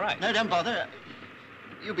that you're all right. No, don't bother.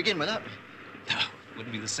 You begin without me. No,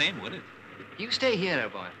 wouldn't be the same, would it? You stay here,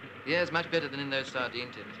 old boy. Here's much better than in those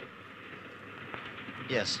sardine tins.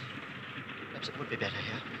 Yes. Perhaps it would be better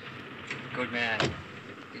here. Good man.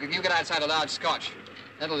 You get outside a large scotch.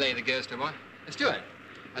 That'll lay the ghost, old boy. Steward,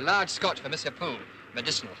 a large scotch for Monsieur Poole.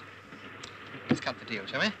 Medicinal. Let's cut the deal,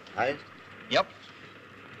 shall we? Aye. Yep.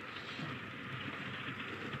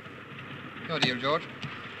 Your deal, George.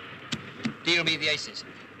 Deal me the aces.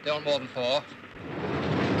 Don't more than 4.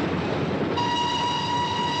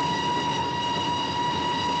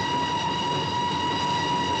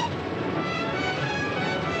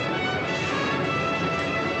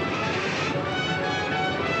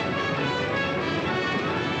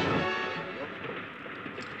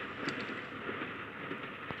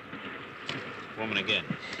 Woman again.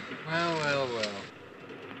 Well, well, well.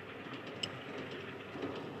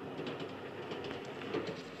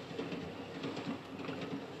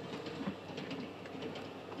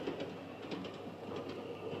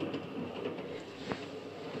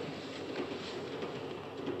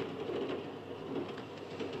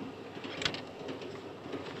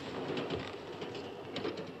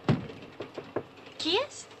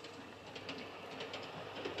 Kiss?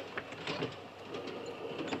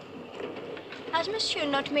 How's monsieur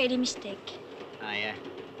not made a mistake? I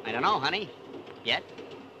don't know, honey. Yet.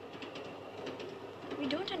 We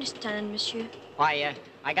don't understand, monsieur. Why,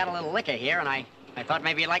 I got a little liquor here, and I thought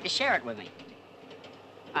maybe you'd like to share it with me.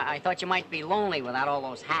 I thought you might be lonely without all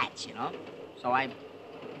those hats, you know? So I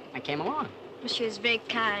came along. Monsieur is very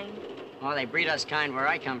kind. Well, they breed us kind where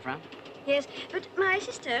I come from. Yes, but my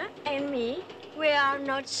sister and me, we are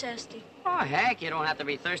not thirsty. Oh, heck, you don't have to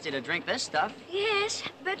be thirsty to drink this stuff. Yes,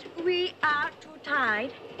 but we are too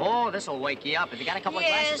tired. Oh, this'll wake you up if you got a couple of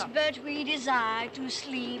glasses. Yes, but we desire to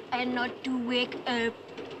sleep and not to wake up.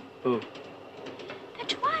 Who?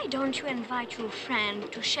 But why don't you invite your friend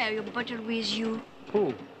to share your bottle with you?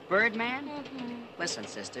 Who? Birdman? Listen,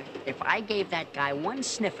 sister, if I gave that guy one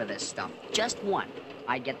sniff of this stuff, just one,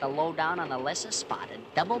 I'd get the lowdown on the lesser spotted,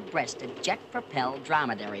 double-breasted, jet-propelled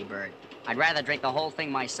dromedary bird. I'd rather drink the whole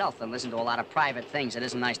thing myself than listen to a lot of private things that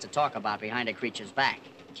isn't nice to talk about behind a creature's back.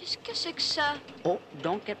 Qu'est-ce que c'est que ça? Oh,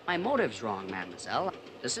 don't get my motives wrong, mademoiselle.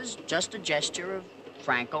 This is just a gesture of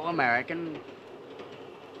Franco-American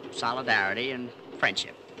solidarity and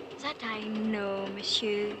friendship. That I know,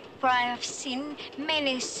 monsieur, for I have seen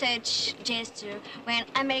many such gestures when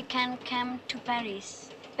Americans come to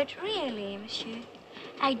Paris. But really, monsieur,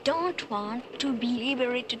 I don't want to be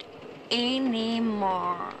liberated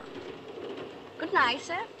anymore. Good night,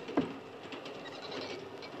 sir.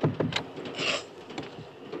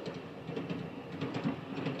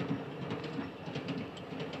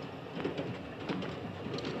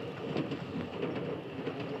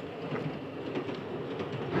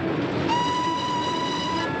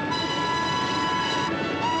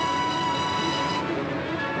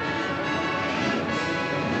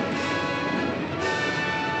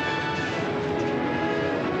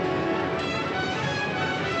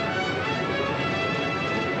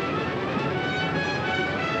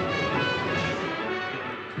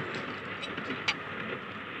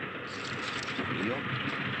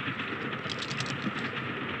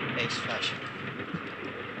 Ace fashion.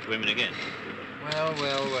 Women again. Well,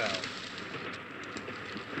 well, well.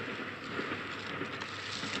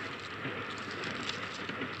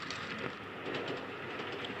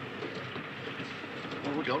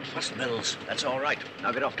 Oh, don't fuss, Mills. That's all right.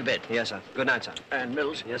 Now get off to bed. Yes, sir. Good night, sir. And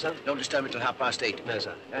Mills? Yes, sir? Don't disturb me till 8:30. No,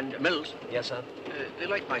 sir. And Mills? Yes, sir? They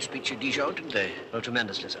liked my speech at Dijon, didn't they? Oh,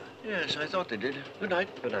 tremendously, sir. Yes, I thought they did. Good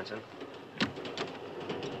night. Good night, sir.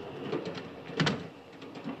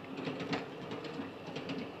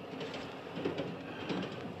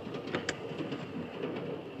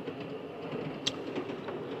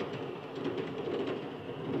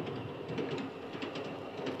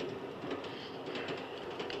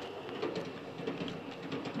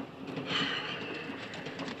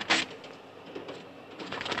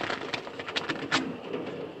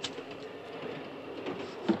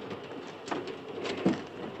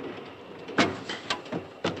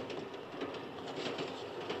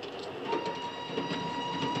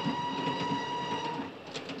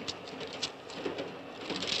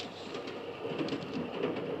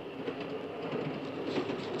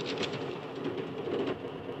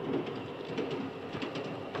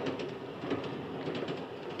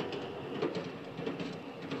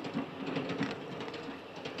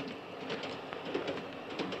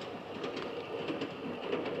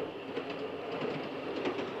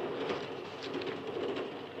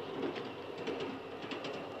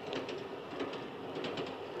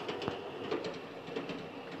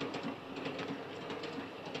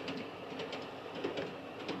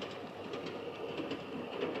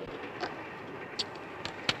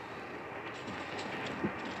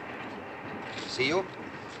 See you?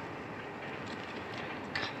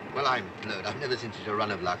 Well, I'm blowed. I've never seen such a run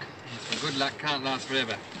of luck. Well, good luck can't last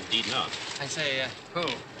forever. Indeed not. I say, Poole,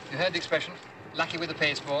 you heard the expression? Lucky with the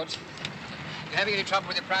pasteboards. You're having any trouble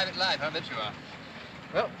with your private life, I bet you are.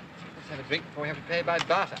 Well, let's have a drink before we have to pay by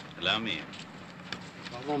barter. Allow me.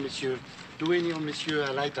 Pardon, monsieur. Do any of monsieur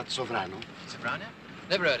alight at Sovrano? Sovrano?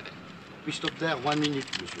 Never heard of it. We stop there 1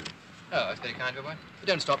 minute, monsieur. Oh, that's very kind of you. But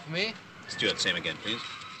don't stop for me. Steward, same again, please.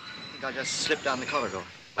 I think I just slipped down the corridor.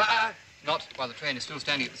 Not while the train is still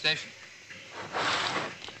standing at the station.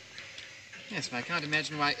 Yes, but I can't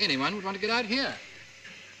imagine why anyone would want to get out here.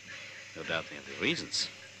 No doubt they have their reasons.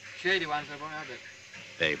 Shady ones, I won't have it.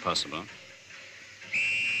 Very possible.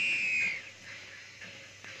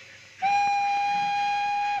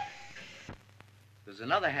 There's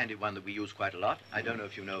another handy one that we use quite a lot. I don't know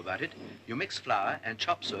if you know about it. You mix flour and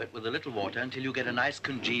chop suet with a little water until you get a nice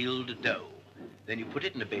congealed dough. Then you put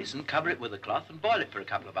it in a basin, cover it with a cloth, and boil it for a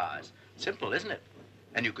couple of hours. Simple, isn't it?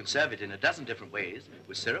 And you can serve it in a dozen different ways,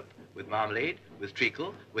 with syrup, with marmalade, with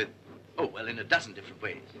treacle, with, oh, well, in a dozen different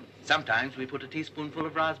ways. Sometimes we put a teaspoonful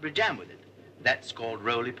of raspberry jam with it. That's called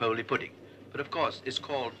roly-poly pudding. But of course, it's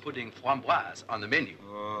called pudding framboise on the menu.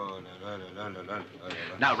 Oh, la, la, la, la, la, la, la.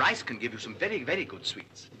 Now, rice can give you some very, very good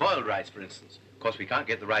sweets. Boiled rice, for instance. Of course, we can't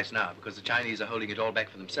get the rice now because the Chinese are holding it all back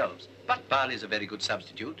for themselves. But barley is a very good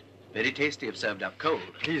substitute. Very tasty if served up cold.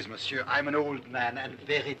 Please, monsieur, I'm an old man and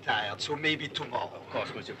very tired, so maybe tomorrow. Of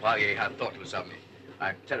course, Monsieur Poirier had thoughtless of me.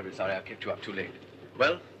 I'm terribly sorry I kept you up too late.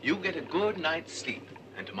 Well, you get a good night's sleep.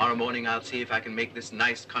 And tomorrow morning, I'll see if I can make this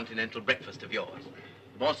nice continental breakfast of yours.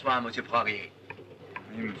 Bonsoir, Monsieur Poirier.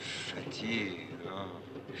 Il me fatigue. Oh,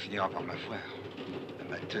 il finira par m'avoir.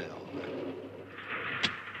 Amateur.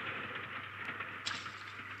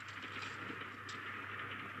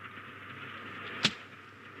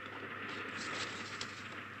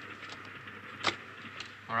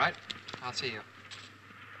 All right, I'll see you.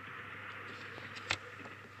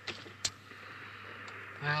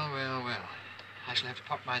 Well, well, well. I shall have to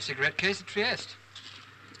pop my cigarette case at Trieste.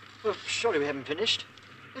 Well, surely we haven't finished.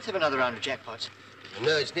 Let's have another round of jackpots.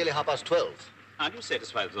 No, it's nearly 12:30. Aren't you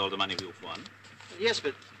satisfied with all the money you've won? Yes,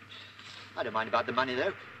 but I don't mind about the money,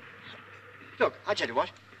 though. Look, I tell you what.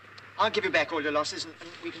 I'll give you back all your losses and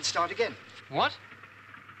we can start again. What?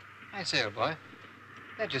 I say, old boy,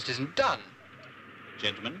 that just isn't done.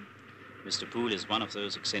 Gentlemen, Mr. Poole is one of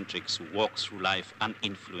those eccentrics who walks through life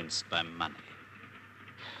uninfluenced by money.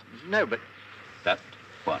 No, but... That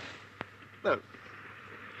what? Well,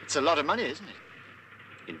 it's a lot of money, isn't it?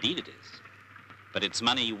 Indeed it is. But it's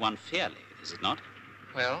money you won fairly, is it not?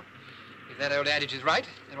 Well, if that old adage is right,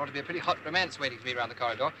 there ought to be a pretty hot romance waiting for me around the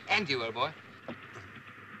corridor. And you, old boy.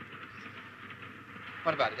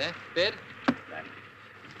 What about it, eh? Bed? Right.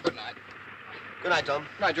 Good night. Good night, Tom.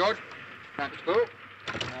 Good night, George. Good night, Mr. Poole.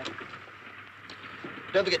 Good night.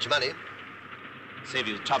 Don't forget your money. Save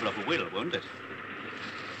you the trouble of a will, won't it?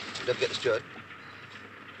 Don't forget the steward.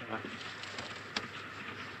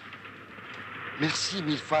 Merci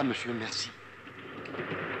mille fois, monsieur, merci.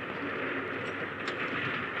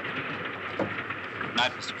 Good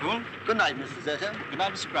night, Mr. Poole. Good night, Mr. Zurta. Good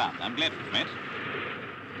night, Mr. Grant. I'm glad we've met.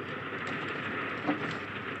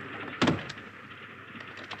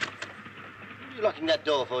 What are you locking that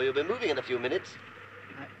door for? You'll be moving in a few minutes.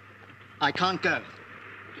 I can't go.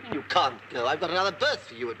 You can't go. I've got another berth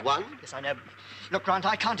for you at 1. Yes, I know. Look, Grant,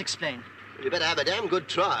 I can't explain. Well, you better have a damn good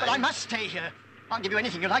try. But I must stay here. I'll give you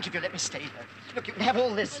anything you like if you let me stay here. Look, you can have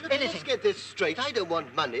all this, Look, anything. let's get this straight. I don't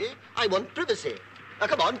want money. I want privacy. Now,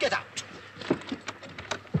 come on, get out.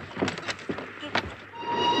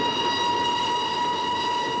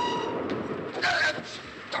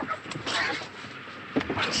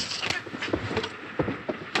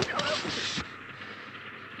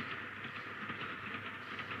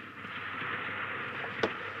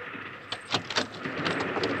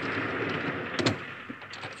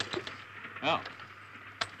 Oh.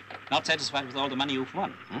 Not satisfied with all the money you've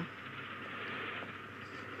won, huh?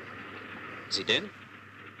 Is he dead?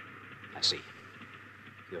 I see.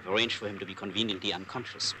 You have arranged for him to be conveniently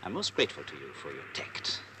unconscious. I'm most grateful to you for your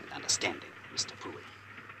tact and understanding, Mr. Poole.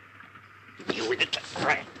 You little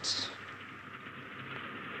brat.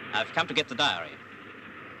 I've come to get the diary.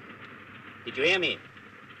 Did you hear me?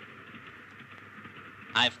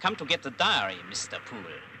 I've come to get the diary, Mr. Poole.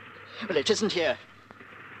 Well, it isn't here.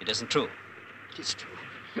 It isn't true. It is true.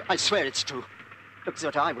 I swear it's true. Look,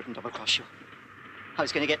 Zurta, I wouldn't double-cross you. I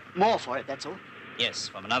was going to get more for it, that's all. Yes,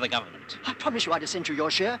 from another government. I promise you I'd have sent you your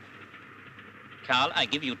share. Carl, I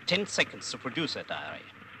give you 10 seconds to produce that diary.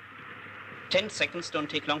 10 seconds don't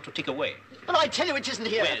take long to tick away. Well, I tell you it isn't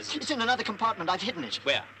here. Where is it? It's in another compartment. I've hidden it.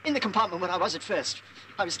 Where? In the compartment where I was at first.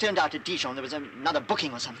 I was turned out at Dijon. There was another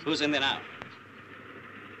booking or something. Who's in there now?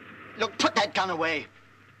 Look, put that gun away.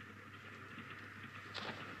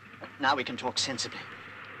 Now we can talk sensibly.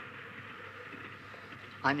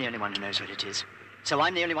 I'm the only one who knows what it is. So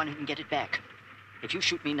I'm the only one who can get it back. If you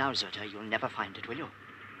shoot me now, Zurta, you'll never find it, will you?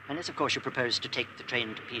 Unless, of course, you propose to take the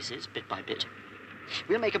train to pieces, bit by bit.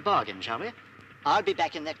 We'll make a bargain, shall we? I'll be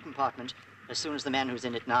back in that compartment as soon as the man who's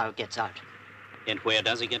in it now gets out. And where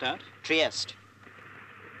does he get out? Trieste.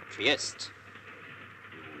 Trieste?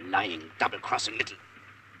 You lying, double-crossing little...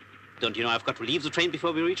 Don't you know I've got to leave the train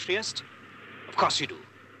before we reach Trieste? Of course you do.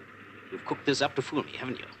 You've cooked this up to fool me,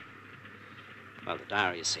 haven't you? Well, the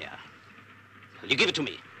diary is here. Will you give it to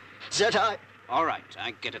me? Zurta, All right,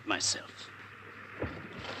 I get it myself.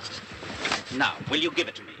 Now, will you give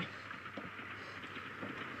it to me?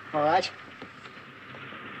 All right.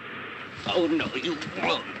 Oh, no, you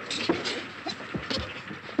won't.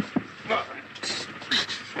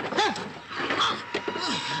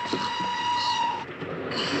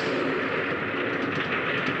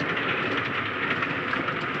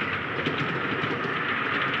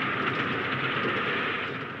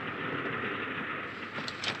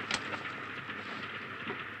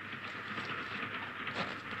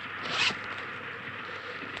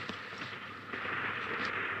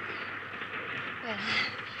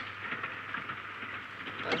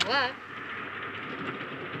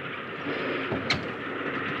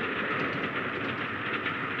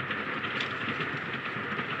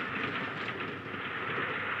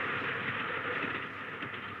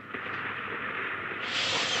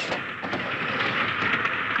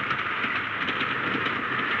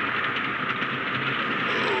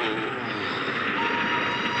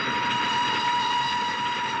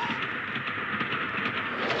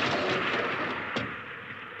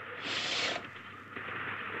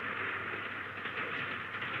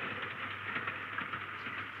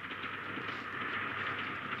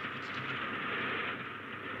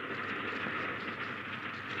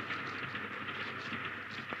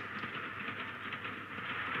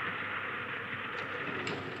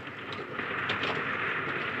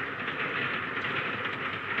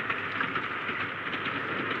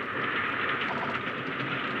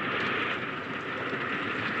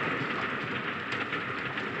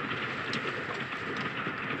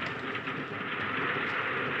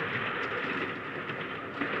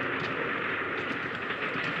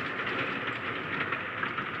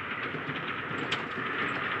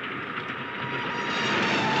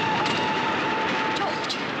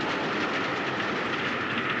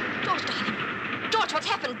 George, darling. George, what's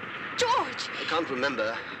happened? George! I can't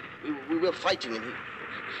remember. We were fighting and he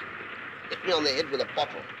hit me on the head with a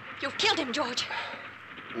bottle. You've killed him, George.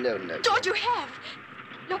 No, no. George, you have.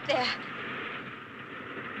 Look there.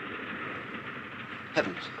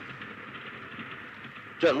 Heavens.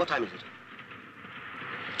 Joan, what time is it?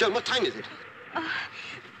 Joan, what time is it?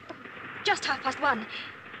 Just 1:30.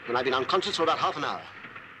 Well, I've been unconscious for about half an hour.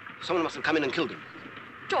 Someone must have come in and killed him.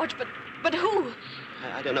 George, but who?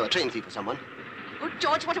 I don't know, a train thief or someone. Oh,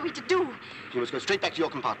 George, what are we to do? You must go straight back to your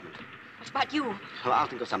compartment. What about you? Well, I'll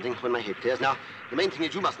think of something when my head clears. Now, the main thing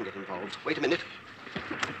is you mustn't get involved. Wait a minute.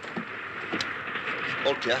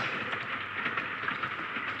 All clear.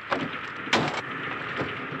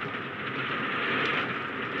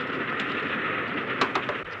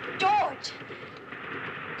 George!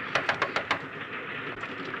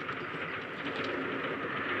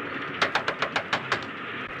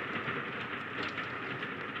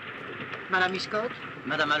 Madame Escort,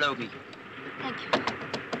 Madame, allow me. Thank you.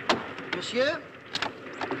 Monsieur?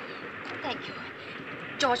 Thank you.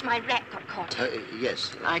 George, my rat got caught.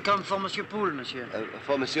 Yes. I come for Monsieur Poole, monsieur.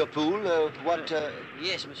 For Monsieur Poole? What?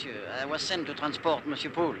 Yes, monsieur. I was sent to transport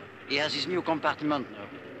Monsieur Poole. He has his new compartment now.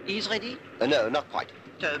 He's ready? No, not quite.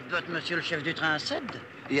 But Monsieur le chef du train said.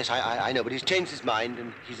 Yes, I know, but he's changed his mind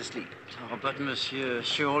and he's asleep. Oh, but monsieur,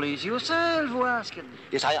 surely it's yourself who asked.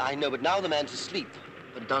 Yes, I know, but now the man's asleep.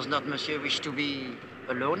 But does not monsieur wish to be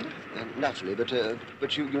alone? Naturally,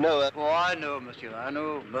 but you know... Oh, I know, monsieur, I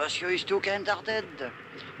know. Monsieur is too kind-hearted.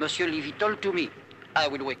 Monsieur, leave it all to me. I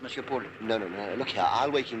will wake Monsieur Poole. No. Look here,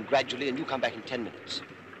 I'll wake him gradually and you come back in 10 minutes.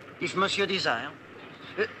 If monsieur desire.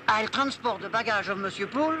 I'll transport the baggage of Monsieur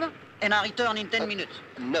Poole and I return in 10 minutes.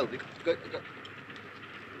 No, go.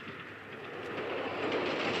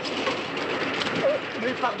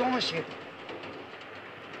 Pardon, monsieur.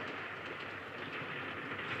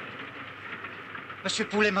 Monsieur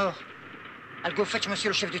Poole est mort. I'll go fetch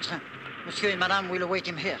monsieur le chef du train. Monsieur and madame will await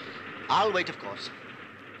him here. I'll wait, of course.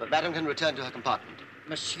 But madame can return to her compartment.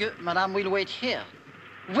 Monsieur, madame will wait here.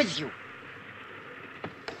 With you.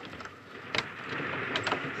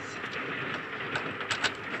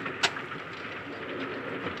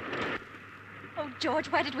 Oh,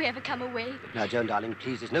 George, why did we ever come away? Now, Joan, darling,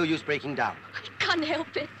 please, there's no use breaking down. I can't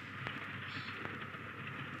help it.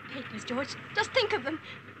 Papers, George. Just think of them.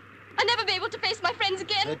 I'll never be able to face my friends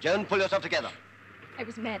again. Joan, pull yourself together. I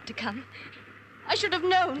was mad to come. I should have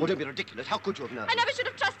known. Oh, don't be ridiculous. How could you have known? I never should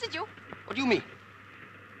have trusted you. What do you mean?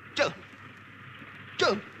 Joan!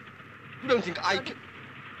 Joan! You don't think I can...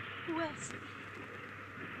 Who else?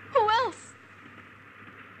 Who else?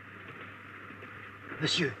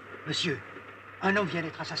 Monsieur, un homme vient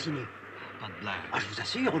d'être assassiné. Pas de blague. Ah, je vous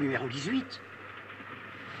assure, au numéro 18.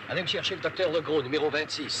 Allez me chercher le docteur Legros, numéro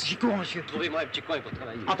 26. J'y cours, monsieur. Trouvez-moi un petit coin pour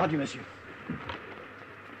travailler. Entendu, monsieur.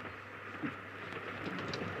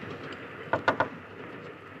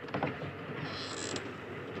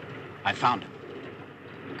 I found him.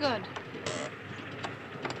 Good.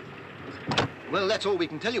 Well, that's all we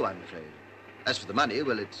can tell you, I'm afraid. As for the money,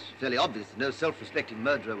 well, it's fairly obvious that no self-respecting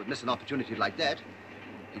murderer would miss an opportunity like that.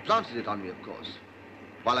 He planted it on me, of course,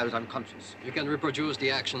 while I was unconscious. You can reproduce the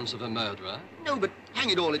actions of a murderer. No, but hang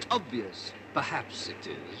it all, it's obvious. Perhaps it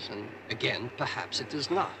is, and again, perhaps it is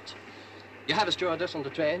not. You have a stewardess on the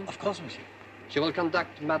train? Of course, monsieur. She will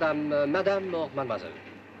conduct Madame or Mademoiselle?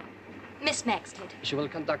 Miss Maxted. She will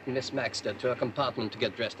conduct Miss Maxted to her compartment to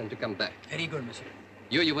get dressed and to come back. Very good, monsieur.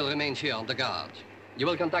 You will remain here on the guard. You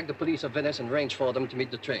will contact the police of Venice and arrange for them to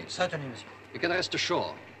meet the train. Certainly, monsieur. You can rest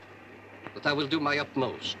assured that I will do my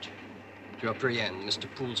utmost to apprehend Mr.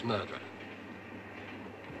 Poole's murderer.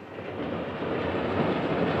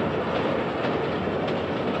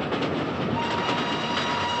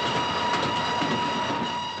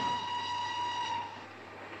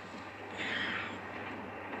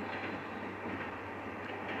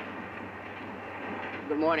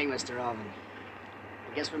 Good morning, Mr. Alvin.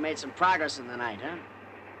 I guess we made some progress in the night, huh?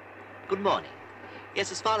 Good morning.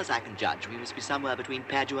 Yes, as far as I can judge, we must be somewhere between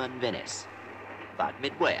Padua and Venice. About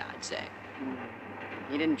midway, I'd say.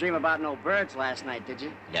 You didn't dream about no birds last night, did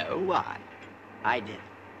you? No, why? I did.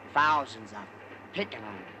 Thousands of them. Picking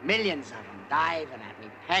on me. Millions of them. Diving at me,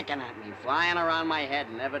 pecking at me, flying around my head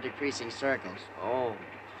in ever-decreasing circles. Oh.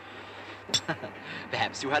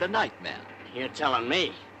 Perhaps you had a nightmare. You're telling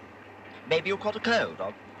me. Maybe you caught a cold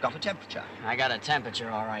or got a temperature. I got a temperature,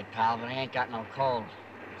 all right, pal, but I ain't got no cold.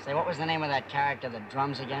 Say, what was the name of that character that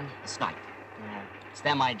drums again? A snipe. Yeah, it's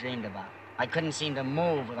them I dreamed about. I couldn't seem to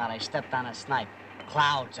move without I stepped on a snipe.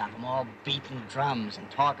 Clouds of them all beating drums and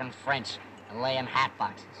talking French and laying hat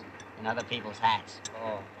boxes in other people's hats.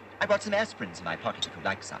 Oh. I brought some aspirins in my pocket if you'd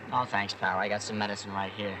like some. Oh, thanks, pal. I got some medicine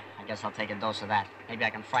right here. I guess I'll take a dose of that. Maybe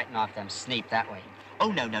I can frighten off them sneak that way.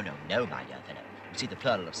 Oh, no, my dear fellow. You see, the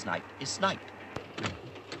plural of snipe is snipe.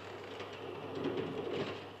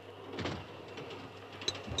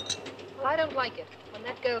 Well, I don't like it. When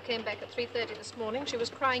that girl came back at 3:30 this morning, she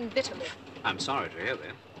was crying bitterly. I'm sorry to hear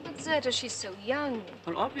that. But Zurta, she's so young.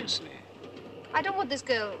 Well, obviously. I don't want this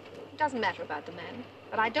girl... It doesn't matter about the man,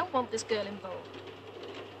 but I don't want this girl involved.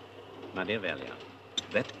 My dear Valya,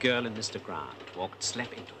 that girl and Mr. Grant walked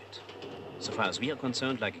slap into it. So far as we are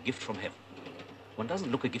concerned, like a gift from heaven. One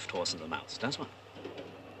doesn't look a gift horse in the mouth, does one?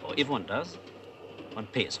 Or if one does, one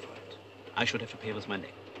pays for it. I should have to pay with my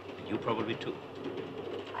neck. And you probably too.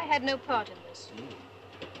 I had no part in this.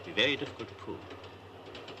 It'd be very difficult to prove.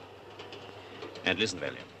 And listen,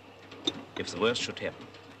 Valya, if the worst should happen,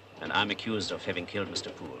 and I'm accused of having killed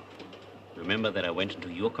Mr. Poole, remember that I went into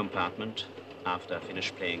your compartment after I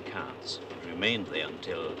finished playing cards. And remained there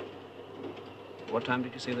until... What time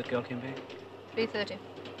did you say that girl came back? 3:30.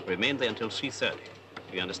 Remained there until 3:30.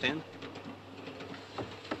 Do you understand?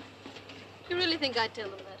 You really think I'd tell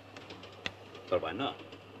them that? Well, why not?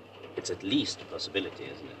 It's at least a possibility,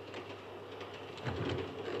 isn't it?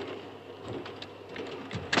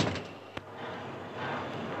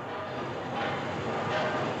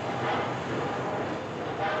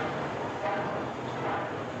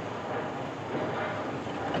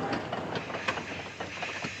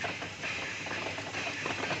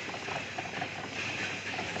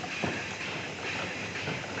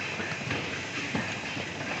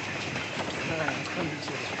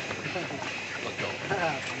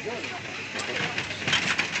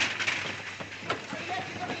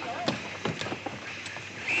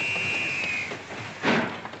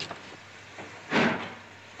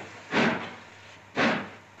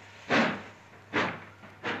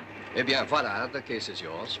 Eh bien, voilà, the case is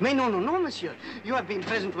yours. Mais no, monsieur. You have been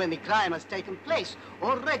present when the crime has taken place.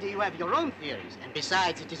 Already you have your own theories. And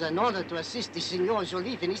besides, it is an honor to assist the Signor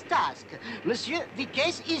Joliffe in his task. Monsieur, the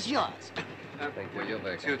case is yours. Thank you. You're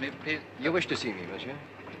very Excuse me, please. You wish to see me, monsieur?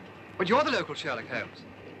 But you're the local Sherlock Holmes.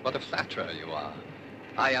 What a flatterer you are.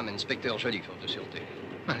 I am Inspector Joliffe of the Sûreté.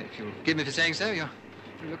 Well, if you'll give me for saying so, you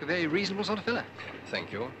look a very reasonable sort of fella.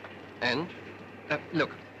 Thank you. And?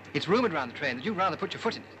 Look, it's rumoured around the train that you'd rather put your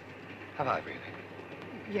foot in it. Have I really?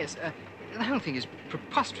 Yes, the whole thing is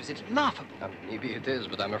preposterous. It's laughable. Maybe it is,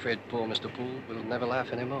 but I'm afraid poor Mr. Poole will never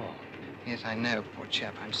laugh anymore. Yes, I know, poor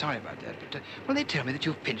chap. I'm sorry about that. But, well, they tell me that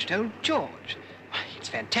you've pinched old George. It's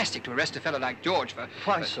fantastic to arrest a fellow like George for...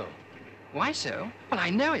 Why so? Why so? Well, I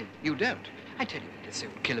know him. You don't. I tell you, this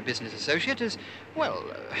would kill a business associate as, well...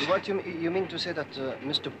 What, you mean to say that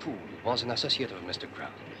Mr. Poole was an associate of Mr.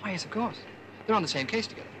 Crown? Why, yes, of course. They're on the same case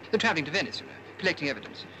together. They're traveling to Venice, you know, collecting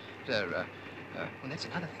evidence. Well, that's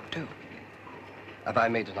another thing, too. Have I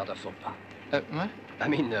made another faux pas? What? I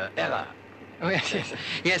mean, error. Oh, yes.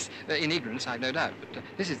 Yes, in ignorance, I've no doubt. But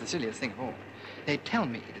this is the silliest thing of all. They tell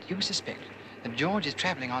me that you suspect that George is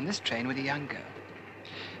traveling on this train with a young girl.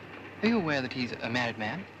 Are you aware that he's a married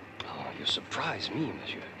man? Oh, you surprise me,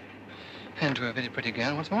 monsieur. And to a very pretty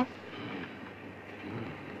girl, what's more?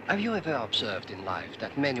 Have you ever observed in life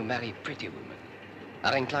that men who marry pretty women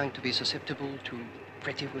are inclined to be susceptible to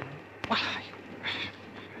pretty women? Why?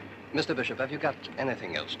 Mr. Bishop, have you got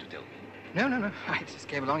anything else to tell me? No. I just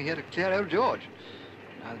came along here to clear old George.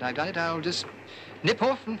 Now that I've done it, I'll just nip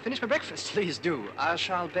off and finish my breakfast. Please do. I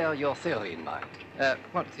shall bear your theory in mind.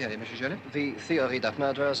 What theory, Monsieur Joly? The theory that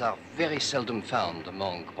murderers are very seldom found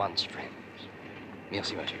among one's friends.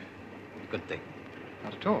 Merci, monsieur. Good day.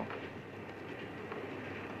 Not at all.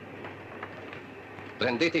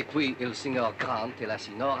 Prendete qui il signor Grant et la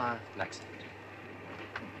signora Maxine.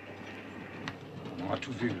 On a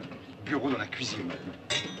tout vu, le bureau dans la cuisine.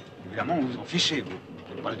 Évidemment, vous vous en fichez, vous. Vous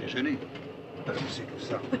n'allez pas le déjeuner. C'est tout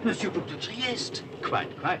ça. But Monsieur booked to Trieste. Quite.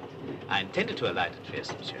 I intended to alight at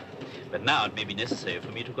Trieste, monsieur. But now it may be necessary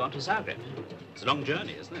for me to go on to Zagreb. It's a long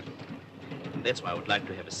journey, isn't it? And that's why I would like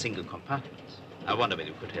to have a single compartment. I wonder whether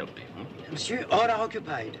you could help me, Monsieur, all are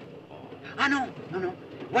occupied. Ah, no.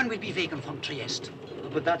 One will be vacant from Trieste.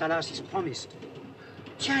 But that, alas, is promised.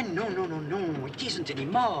 Tiens, no. It isn't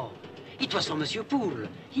anymore. It was for Monsieur Poole,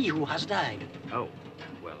 he who has died. Oh,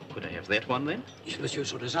 well, could I have that one then? If Monsieur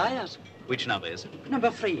so desires. Which number is it?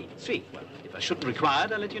 Number 3. 3. Well, if I shouldn't require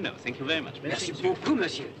it, I'll let you know. Thank you very much. Merci beaucoup,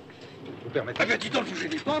 monsieur. Vous permettez? Ah ben, dis donc, vous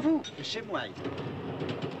gênez pas, vous? Chez moi.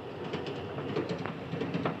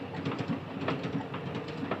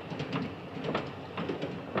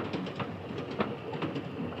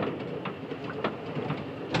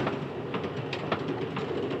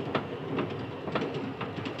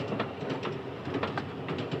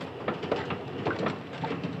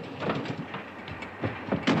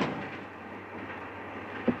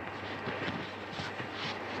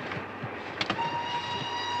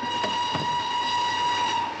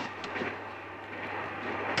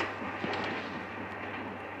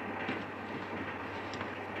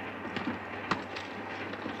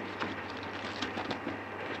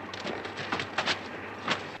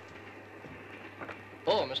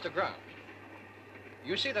 Mr. Grant,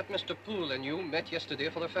 you see that Mr. Poole and you met yesterday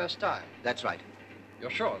for the first time. That's right. You're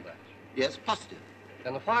sure of that? Yes, positive.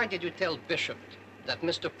 Then why did you tell Bishop that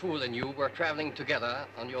Mr. Poole and you were traveling together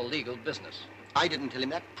on your legal business? I didn't tell him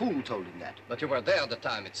that. Poole told him that. But you were there at the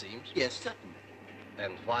time, it seems. Yes, certainly.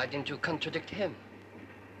 And why didn't you contradict him?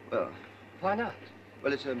 Well... Why not?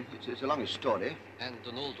 Well, it's a longish story. And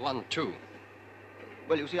an old one, too.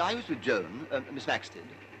 Well, you see, I was with Joan, Miss Maxted,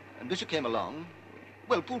 and Bishop came along.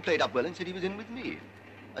 Well, Poole played up well and said he was in with me.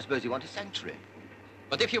 I suppose he wanted sanctuary.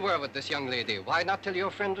 But if you were with this young lady, why not tell your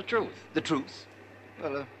friend the truth? The truth?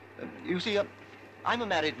 Well, you see, I'm a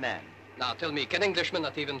married man. Now, tell me, can Englishmen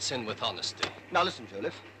not even sin with honesty? Now, listen,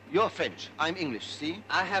 Joliffe. You're French. I'm English, see?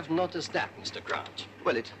 I have noticed that, Mr. Grant.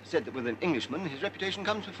 Well, it's said that with an Englishman, his reputation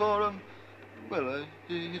comes before,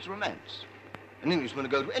 his romance. An Englishman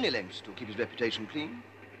will go to any lengths to keep his reputation clean.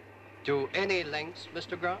 To any lengths,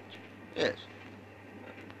 Mr. Grant? Yes.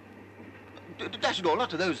 Dash it all, not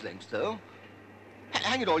to those lengths, though.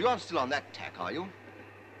 Hang it all, you aren't still on that tack, are you?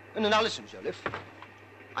 And now listen, Joliffe.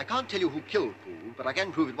 I can't tell you who killed Poole, but I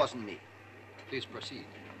can prove it wasn't me. Please proceed.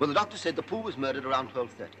 Well, the doctor said the Poole was murdered around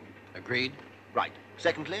 12:30. Agreed? Right.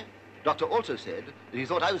 Secondly, the doctor also said that he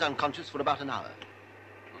thought I was unconscious for about an hour.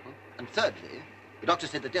 And thirdly, the doctor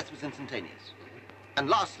said the death was instantaneous. And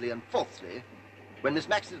lastly and fourthly, when Miss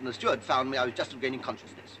Maxted and the steward found me, I was just regaining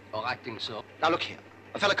consciousness. Or acting so. Now, look here.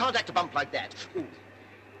 A fella can't act a bump like that. Ooh.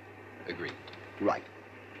 Agreed. Right.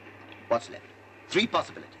 What's left? 3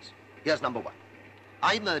 possibilities. Here's number 1.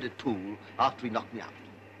 I murdered Poole after he knocked me out.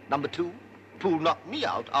 Number 2, Poole knocked me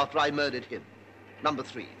out after I murdered him. Number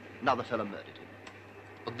 3, another fellow murdered him.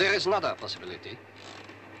 But there is another possibility.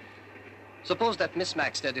 Suppose that Miss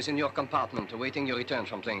Maxted is in your compartment awaiting your return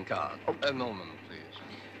from playing cards. Oh. A moment, please.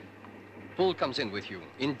 Poole comes in with you.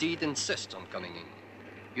 Indeed, insists on coming in.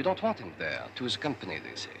 You don't want him there. To his company,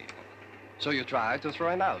 they say. So you try to throw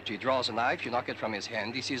him out. He draws a knife, you knock it from his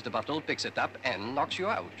hand, he sees the bottle, picks it up, and knocks you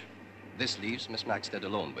out. This leaves Miss Maxted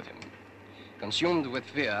alone with him. Consumed with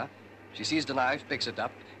fear, she sees the knife, picks it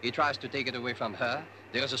up, he tries to take it away from her.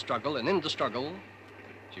 There is a struggle, and in the struggle,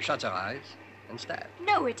 she shuts her eyes and stabs.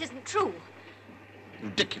 No, it isn't true.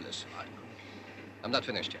 Ridiculous. I'm not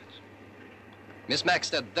finished yet. Miss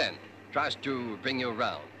Maxted then tries to bring you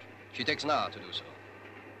around. She takes an hour to do so.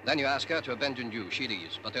 Then you ask her to abandon you. She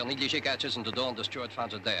leaves, but her negligee catches in the door and the steward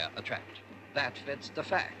finds her there, a trapped. That fits the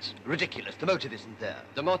facts. Ridiculous. The motive isn't there.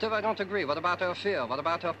 The motive, I don't agree. What about her fear? What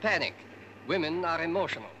about her panic? Women are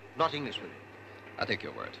emotional. Not English women. I take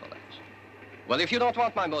your word for that. Well, if you don't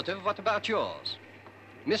want my motive, what about yours?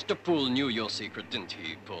 Mr. Poole knew your secret, didn't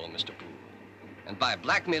he, poor Mr. Poole? And by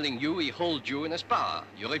blackmailing you, he holds you in his power.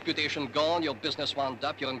 Your reputation gone, your business wound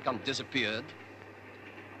up, your income disappeared.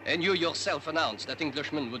 And you yourself announced that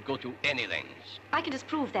Englishmen would go to any lengths. I can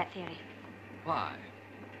disprove that theory. Why?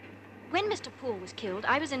 When Mr. Poole was killed,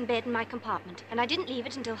 I was in bed in my compartment, and I didn't leave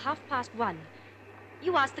it until 1:30.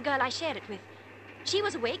 You asked the girl I shared it with. She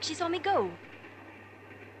was awake, she saw me go.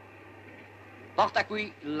 Porta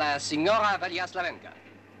qui la signora Valya Slavenka.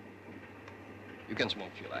 You can smoke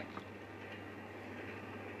if you like.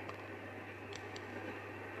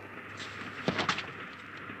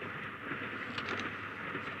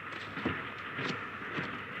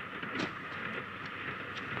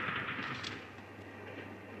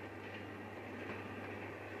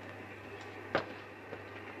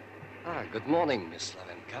 Good morning, Miss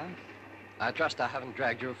Slavenka. I trust I haven't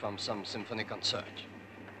dragged you from some symphony concert.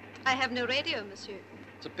 I have no radio, monsieur.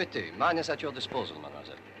 It's a pity. Mine is at your disposal,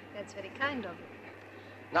 mademoiselle. That's very kind of you.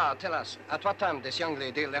 Now, tell us, at what time this young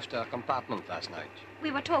lady left her compartment last night?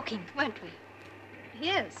 We were talking, weren't we?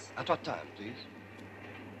 Yes. At what time, please?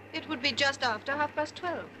 It would be just after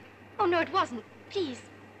 12:30. Oh, no, it wasn't. Please,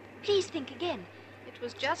 please think again. It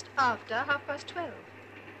was just after 12:30.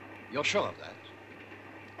 You're sure of that?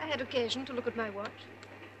 I had occasion to look at my watch.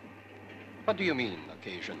 What do you mean,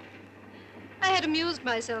 occasion? I had amused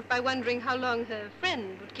myself by wondering how long her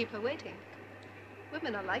friend would keep her waiting.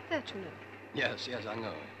 Women are like that, you know. Yes, I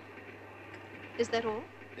know. Is that all?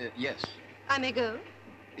 Yes. I may go?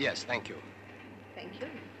 Yes, thank you. Thank you.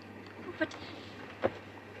 Oh, but...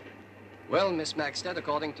 Well, Miss Maxted,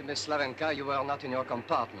 according to Miss Slavenka, you were not in your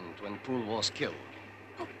compartment when Poole was killed.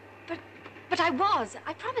 Oh, but I was.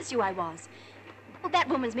 I promise you I was. Well, that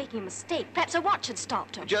woman's making a mistake. Perhaps her watch had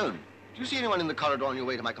stopped her. Joan, did you see anyone in the corridor on your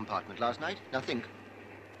way to my compartment last night? Now think.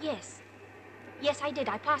 Yes. Yes, I did.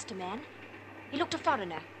 I passed a man. He looked a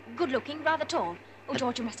foreigner. Good-looking, rather tall. Oh,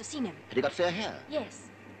 George, you must have seen him. Had he got fair hair?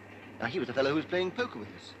 Yes. Now, he was the fellow who was playing poker with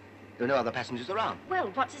us. There were no other passengers around.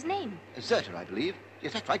 Well, what's his name? Zurta, I believe.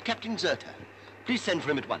 Yes, that's right, Captain Zurta. Please send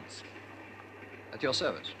for him at once. At your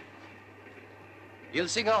service. Il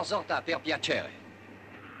signor Zurta per piacere.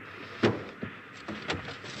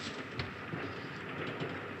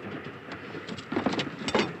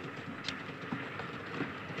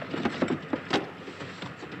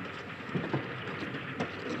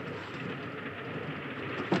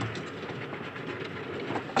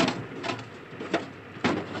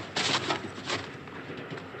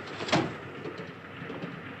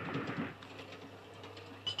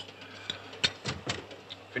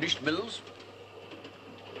 Finished, Mills?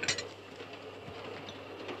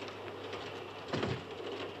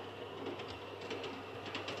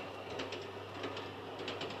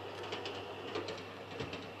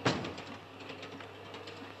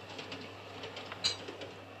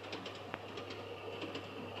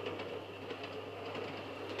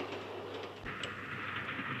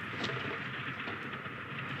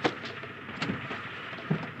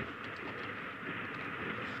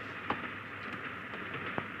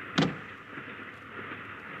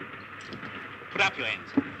 Put up your hands.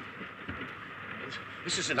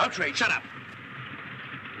 This is an outrage. Shut up!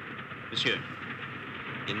 Monsieur,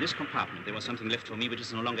 in this compartment there was something left for me which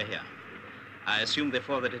is no longer here. I assume,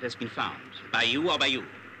 therefore, that it has been found. By you or by you.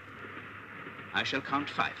 I shall count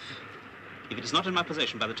 5. If it is not in my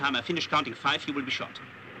possession by the time I finish counting 5, you will be shot.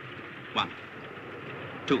 1,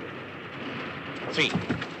 2, 3.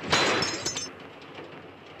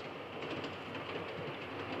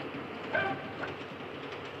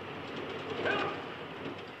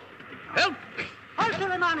 Help! Halt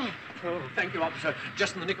the money! Oh, thank you, officer.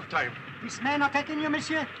 Just in the nick of time. This man attacking you,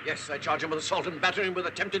 monsieur? Yes, I charge him with assault and battery and with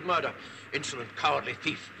attempted murder. Insolent, cowardly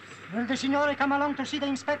thief. Will the signore come along to see the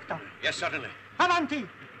inspector? Yes, certainly. Avanti!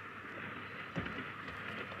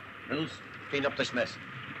 Mills, clean up this mess.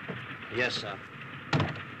 Yes, sir.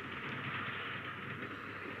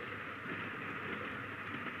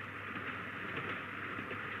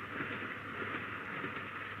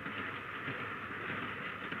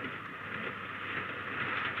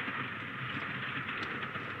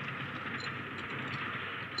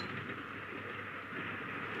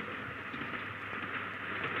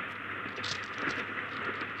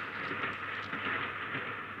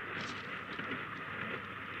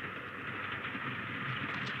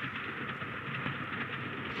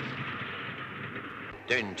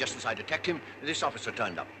 Then, just as I attacked him, this officer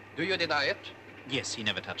turned up. Do you deny it? Yes, he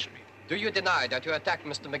never touched me. Do you deny that you attacked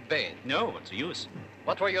Mr. McBain? No, what's the use?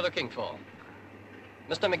 What were you looking for?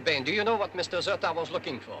 Mr. McBain, do you know what Mr. Zurta was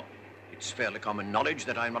looking for? It's fairly common knowledge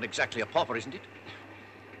that I'm not exactly a pauper, isn't it?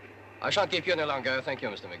 I shan't keep you any longer. Thank you,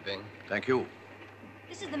 Mr. McBain. Thank you.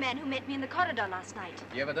 This is the man who met me in the corridor last night.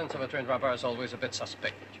 The evidence of a train robber is always a bit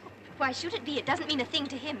suspect. Why should it be? It doesn't mean a thing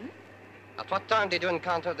to him. At what time did you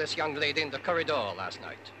encounter this young lady in the corridor last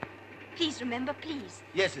night? Please remember, please.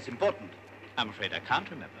 Yes, it's important. I'm afraid I can't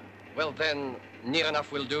remember. Well, then, near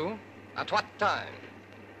enough will do. At what time?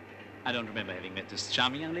 I don't remember having met this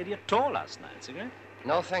charming young lady at all last night. Cigarette?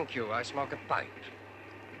 No, thank you. I smoke a pipe.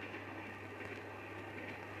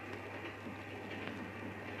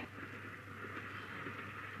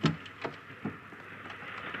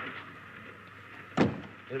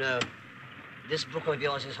 You know, this book of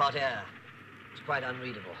yours is hot air. It's quite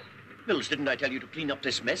unreadable. Mills, didn't I tell you to clean up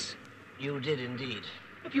this mess? You did indeed.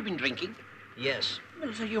 Have you been drinking? Yes.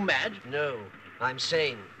 Mills, are you mad? No, I'm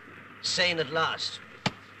sane. Sane at last.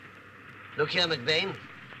 Look here, McBain.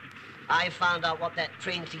 I found out what that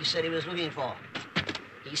train thief said he was looking for.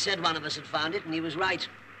 He said one of us had found it, and he was right.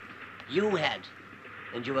 You had.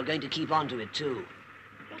 And you were going to keep on to it, too.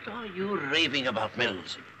 What are you raving about,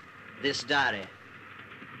 Mills? This diary.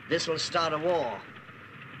 This will start a war.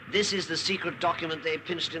 This is the secret document they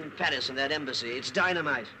pinched in Paris in that embassy. It's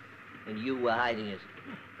dynamite. And you were hiding it.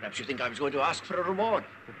 Perhaps you think I was going to ask for a reward.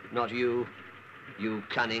 Not you. You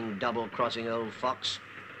cunning, double-crossing old fox.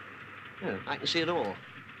 Yeah, I can see it all.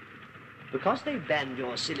 Because they banned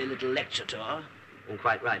your silly little lecture tour, and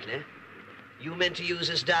quite rightly, you meant to use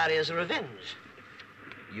this diary as a revenge.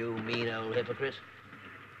 You mean old hypocrite.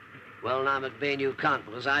 Well, now, McBain, you can't,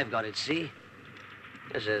 because I've got it, see?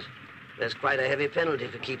 There's quite a heavy penalty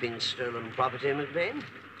for keeping stolen property, McBain.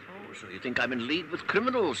 Oh, so you think I'm in league with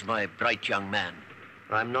criminals, my bright young man?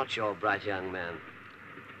 I'm not your bright young man.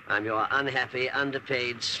 I'm your unhappy,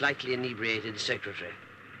 underpaid, slightly inebriated secretary.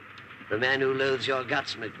 The man who loathes your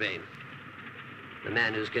guts, McBain. The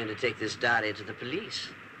man who's going to take this diary to the police.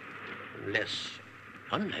 Unless?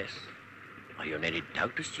 Are you in any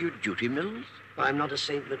doubt as to your duty, Mills? I'm not a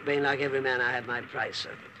saint, McBain. Like every man, I have my price,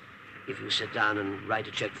 sir. If you sit down and write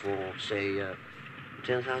a check for, say,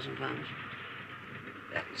 £10,000.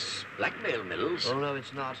 That's blackmail, Mills. Oh, no,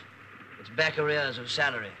 it's not. It's back arrears of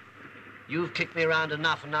salary. You've kicked me around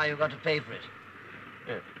enough, and now you've got to pay for it.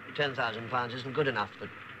 £10,000 isn't good enough, but,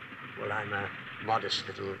 well, I'm a modest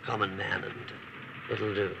little common man, and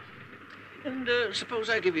it'll do. And suppose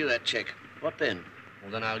I give you that cheque. What then?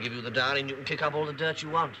 Well, then I'll give you the diary, and you can kick up all the dirt you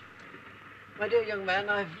want. My dear young man,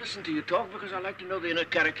 I've listened to you talk because I like to know the inner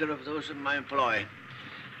character of those in my employ.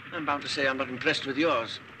 I'm bound to say I'm not impressed with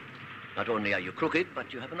yours. Not only are you crooked,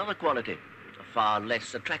 but you have another quality, a far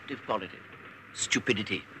less attractive quality.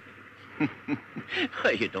 Stupidity.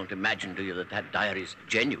 You don't imagine, do you, that that diary's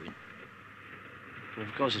genuine? Well,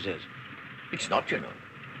 of course it is. It's not, you know.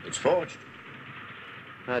 It's forged.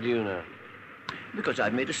 How do you know? Because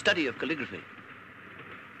I've made a study of calligraphy.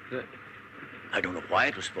 I don't know why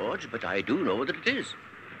it was forged, but I do know that it is.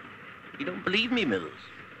 You don't believe me, Mills?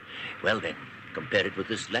 Well, then, compare it with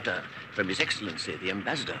this letter from His Excellency, the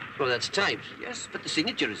Ambassador. Well, that's typed. Yes, but the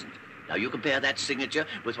signature isn't. Now, you compare that signature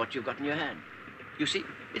with what you've got in your hand. You see,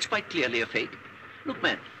 it's quite clearly a fake. Look,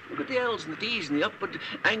 man, look at the L's and the D's and the upward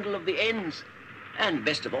angle of the N's. And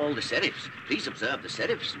best of all, the serifs. Please observe the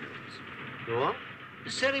serifs, Mills. Go on.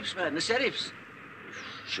 The serifs, man, the serifs.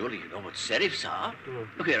 Surely you know what serifs are.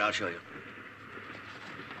 Look here, I'll show you.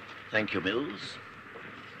 Thank you, Mills.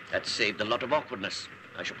 That saved a lot of awkwardness.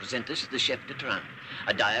 I shall present this to the chef de train.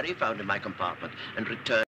 A diary found in my compartment and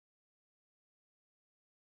returned.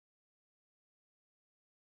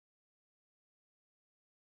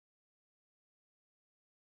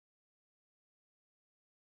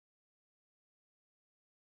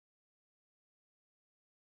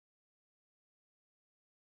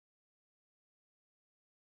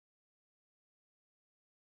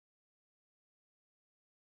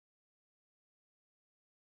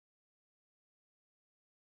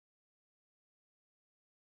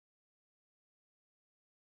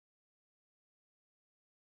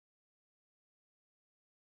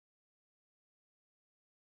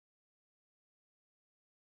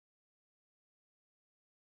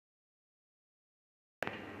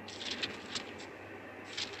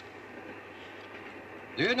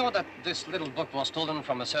 Do you know that this little book was stolen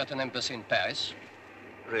from a certain embassy in Paris?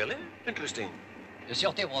 Really? Interesting. The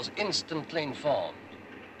Sûreté was instantly informed.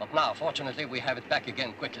 But now, fortunately, we have it back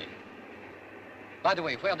again quickly. By the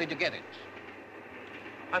way, where did you get it?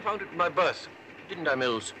 I found it in my berth. Didn't I,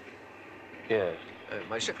 Mills? Yes.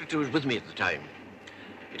 My secretary was with me at the time.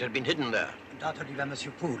 It had been hidden there. Undoubtedly by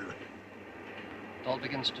Monsieur Poole. It all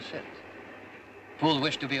begins to fit. Poole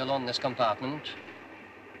wished to be alone in this compartment,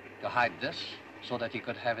 to hide this, so that he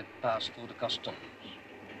could have it pass through the customs.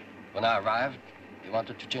 When I arrived, he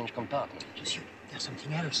wanted to change compartment. Monsieur, there's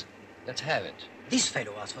something else. Let's have it. This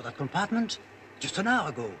fellow asked for that compartment just an hour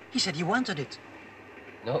ago. He said he wanted it.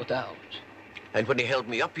 No doubt. And when he held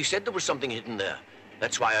me up, he said there was something hidden there.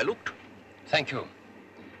 That's why I looked. Thank you.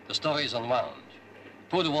 The story is unwound.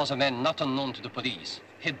 Poole was a man not unknown to the police.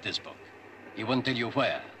 Hid this book. He won't tell you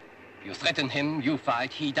where. You threaten him, you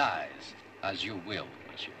fight, he dies. As you will,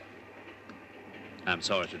 monsieur. I'm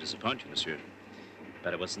sorry to disappoint you, monsieur,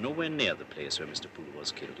 but I was nowhere near the place where Mr. Poole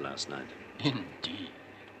was killed last night. Indeed.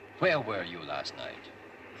 Where were you last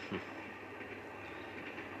night?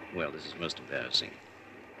 Well, this is most embarrassing.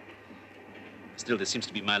 Still, there seems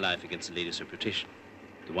to be my life against the lady's reputation.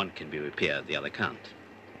 The one can be repaired, the other can't.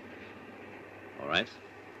 All right.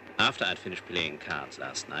 After I'd finished playing cards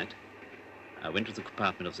last night, I went to the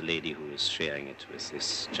compartment of the lady who was sharing it with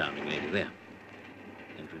this charming lady there,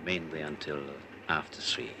 and remained there until after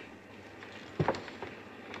 3. Do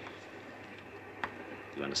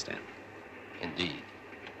you understand? Indeed.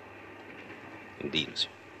 Indeed, monsieur.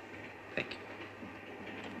 Thank you.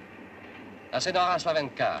 A Senora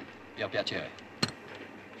Slavenka, your piacere.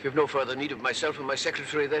 If you've no further need of myself and my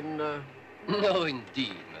secretary, then... No,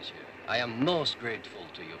 indeed, monsieur. I am most grateful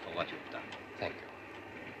to you for what you've done. Thank you.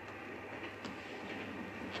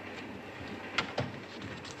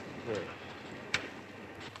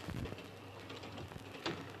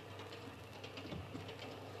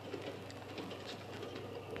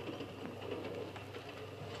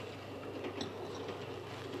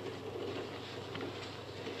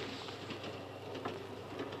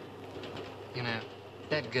 You know,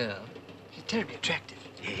 that girl, she's terribly attractive.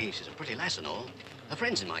 Hey, she's a pretty lass and all. Her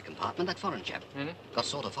friend's in my compartment, that foreign chap. Really? Got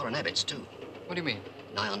sort of foreign habits, too. What do you mean?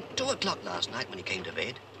 Nigh on 2 o'clock last night when he came to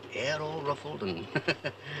bed. Hair all ruffled and...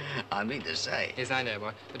 I mean to say. Yes, I know,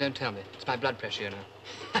 boy. But don't tell me. It's my blood pressure, you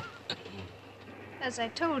know. As I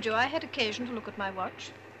told you, I had occasion to look at my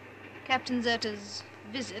watch. Captain Zurta's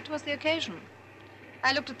visit was the occasion.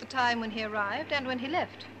 I looked at the time when he arrived and when he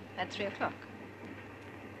left, at 3 o'clock.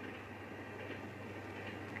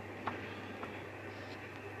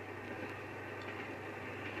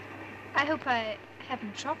 I hope I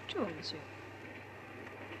haven't talked to him, monsieur.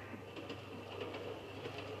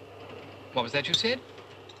 What was that you said?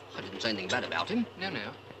 I didn't say anything bad about him. No, no.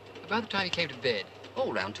 About the time he came to bed.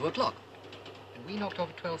 Oh, around 2 o'clock. And we knocked off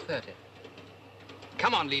at 12:30.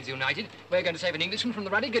 Come on, Leeds United. We're going to save an Englishman from the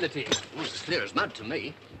ruddy guillotine. Well, it's as clear as mud to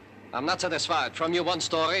me. I'm not satisfied. From you one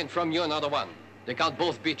story and from you another one. They can't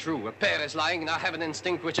both be true. A pair is lying and I have an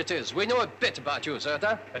instinct which it is. We know a bit about you,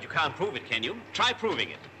 Zurta. But you can't prove it, can you? Try proving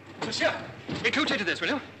it. Monsieur, include to this, will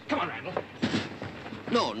you? Come on, Randall.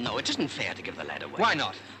 No, it isn't fair to give the lad away. Why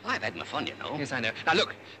not? I've had my fun, you know. Yes, I know. Now,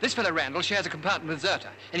 look, this fellow Randall shares a compartment with Zurta,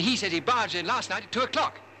 and he said he barged in last night at 2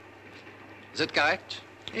 o'clock. Is it correct?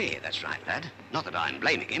 Hey, that's right, lad. Not that I'm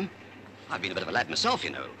blaming him. I've been a bit of a lad myself,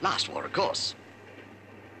 you know. Last war, of course.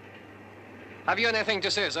 Have you anything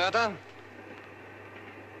to say, Zurta?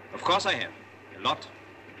 Of course I have. A lot.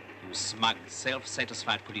 You smug,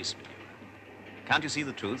 self-satisfied policeman. Can't you see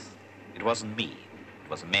the truth? It wasn't me. It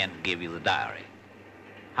was a man who gave you the diary.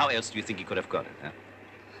 How else do you think he could have got it,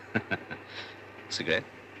 huh? Cigarette?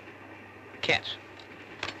 Cat.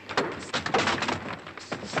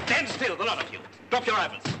 Stand still, the lot of you. Drop your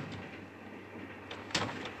rifles.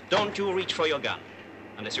 Don't you reach for your gun,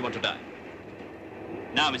 unless you want to die.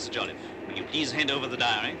 Now, Mr. Jolliffe, will you please hand over the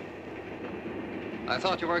diary? I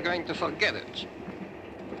thought you were going to forget it.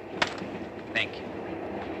 Thank you.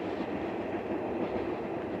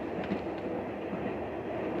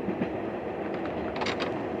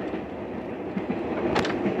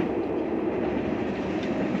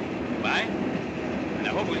 Why? And I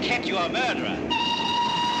hope we'll catch you a murderer.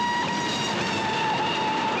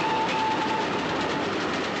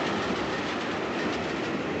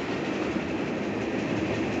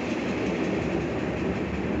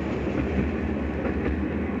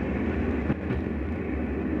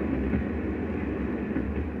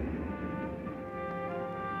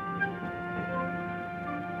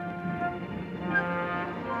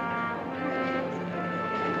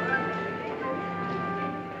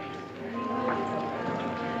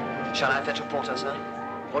 Shall I fetch a porter, sir?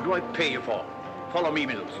 What do I pay you for? Follow me,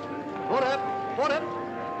 Mills. Porter!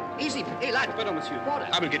 Easy. Hey, lad. Pardon, monsieur. Porter.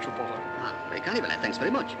 I will get you, Porter. Ah, very kind of you, lad. Thanks very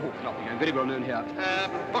much. Oh, lovely. I'm very well known here.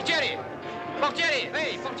 Portieri! Portieri!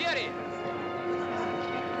 Hey, Portieri!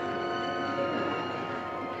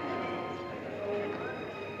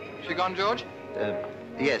 She gone, George?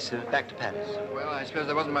 Yes, back to Paris. Well, I suppose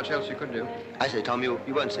there wasn't much else you could do. I say, Tom, you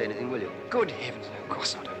won't say anything, will you? Good heavens, no, of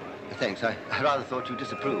course not. Thanks. I rather thought you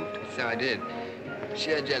disapproved. So I did.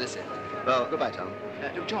 Sheer jealousy. Well, goodbye, Tom.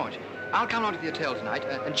 Look, George, I'll come along to the hotel tonight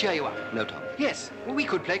and cheer you up. No, Tom. Yes, well, we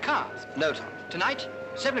could play cards. No, Tom. Tonight,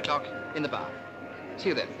 7 o'clock in the bar. See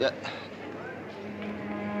you then.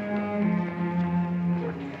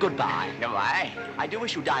 Goodbye. Goodbye. I do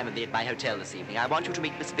wish you'd dine with me at my hotel this evening. I want you to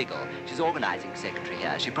meet Miss Biggle. She's organizing secretary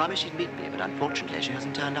here. She promised she'd meet me, but unfortunately she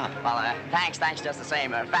hasn't turned up. Well, thanks just the same.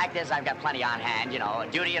 Fact is, I've got plenty on hand, you know,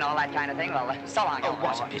 duty and all that kind of thing. Well, so long. Oh,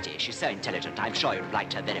 what a pity. She's so intelligent. I'm sure you'd have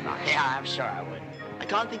liked her very much. Yeah, I'm sure I would. I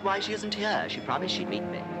can't think why she isn't here. She promised she'd meet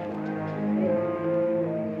me.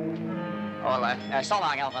 Well, so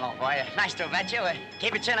long, Elvin, old boy. Nice to have met you.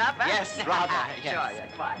 Keep your chin up, huh? Yes, rather. Yes. Sure, yeah,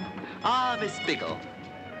 come on. Ah, Miss Biggle.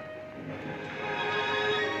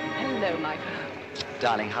 Hello, Michael.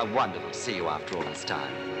 Darling, how wonderful to see you after all this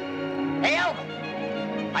time. Hey,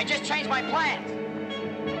 Elvin! I just changed my plans.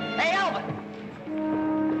 Hey, Elvin!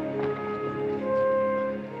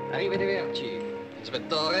 Arrivederci,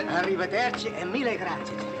 Ispettore. Arrivederci e mille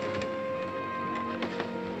grazie.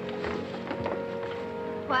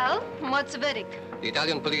 Well, what's the verdict? The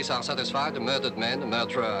Italian police are satisfied. The murdered man, the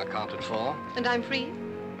murderer, accounted for. And I'm free?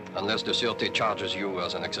 Unless the Sûreté charges you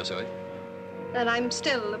as an accessory. Then I'm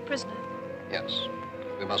still a prisoner. Yes.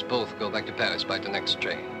 We must both go back to Paris by the next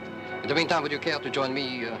train. In the meantime, would you care to join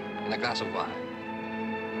me in a glass of wine?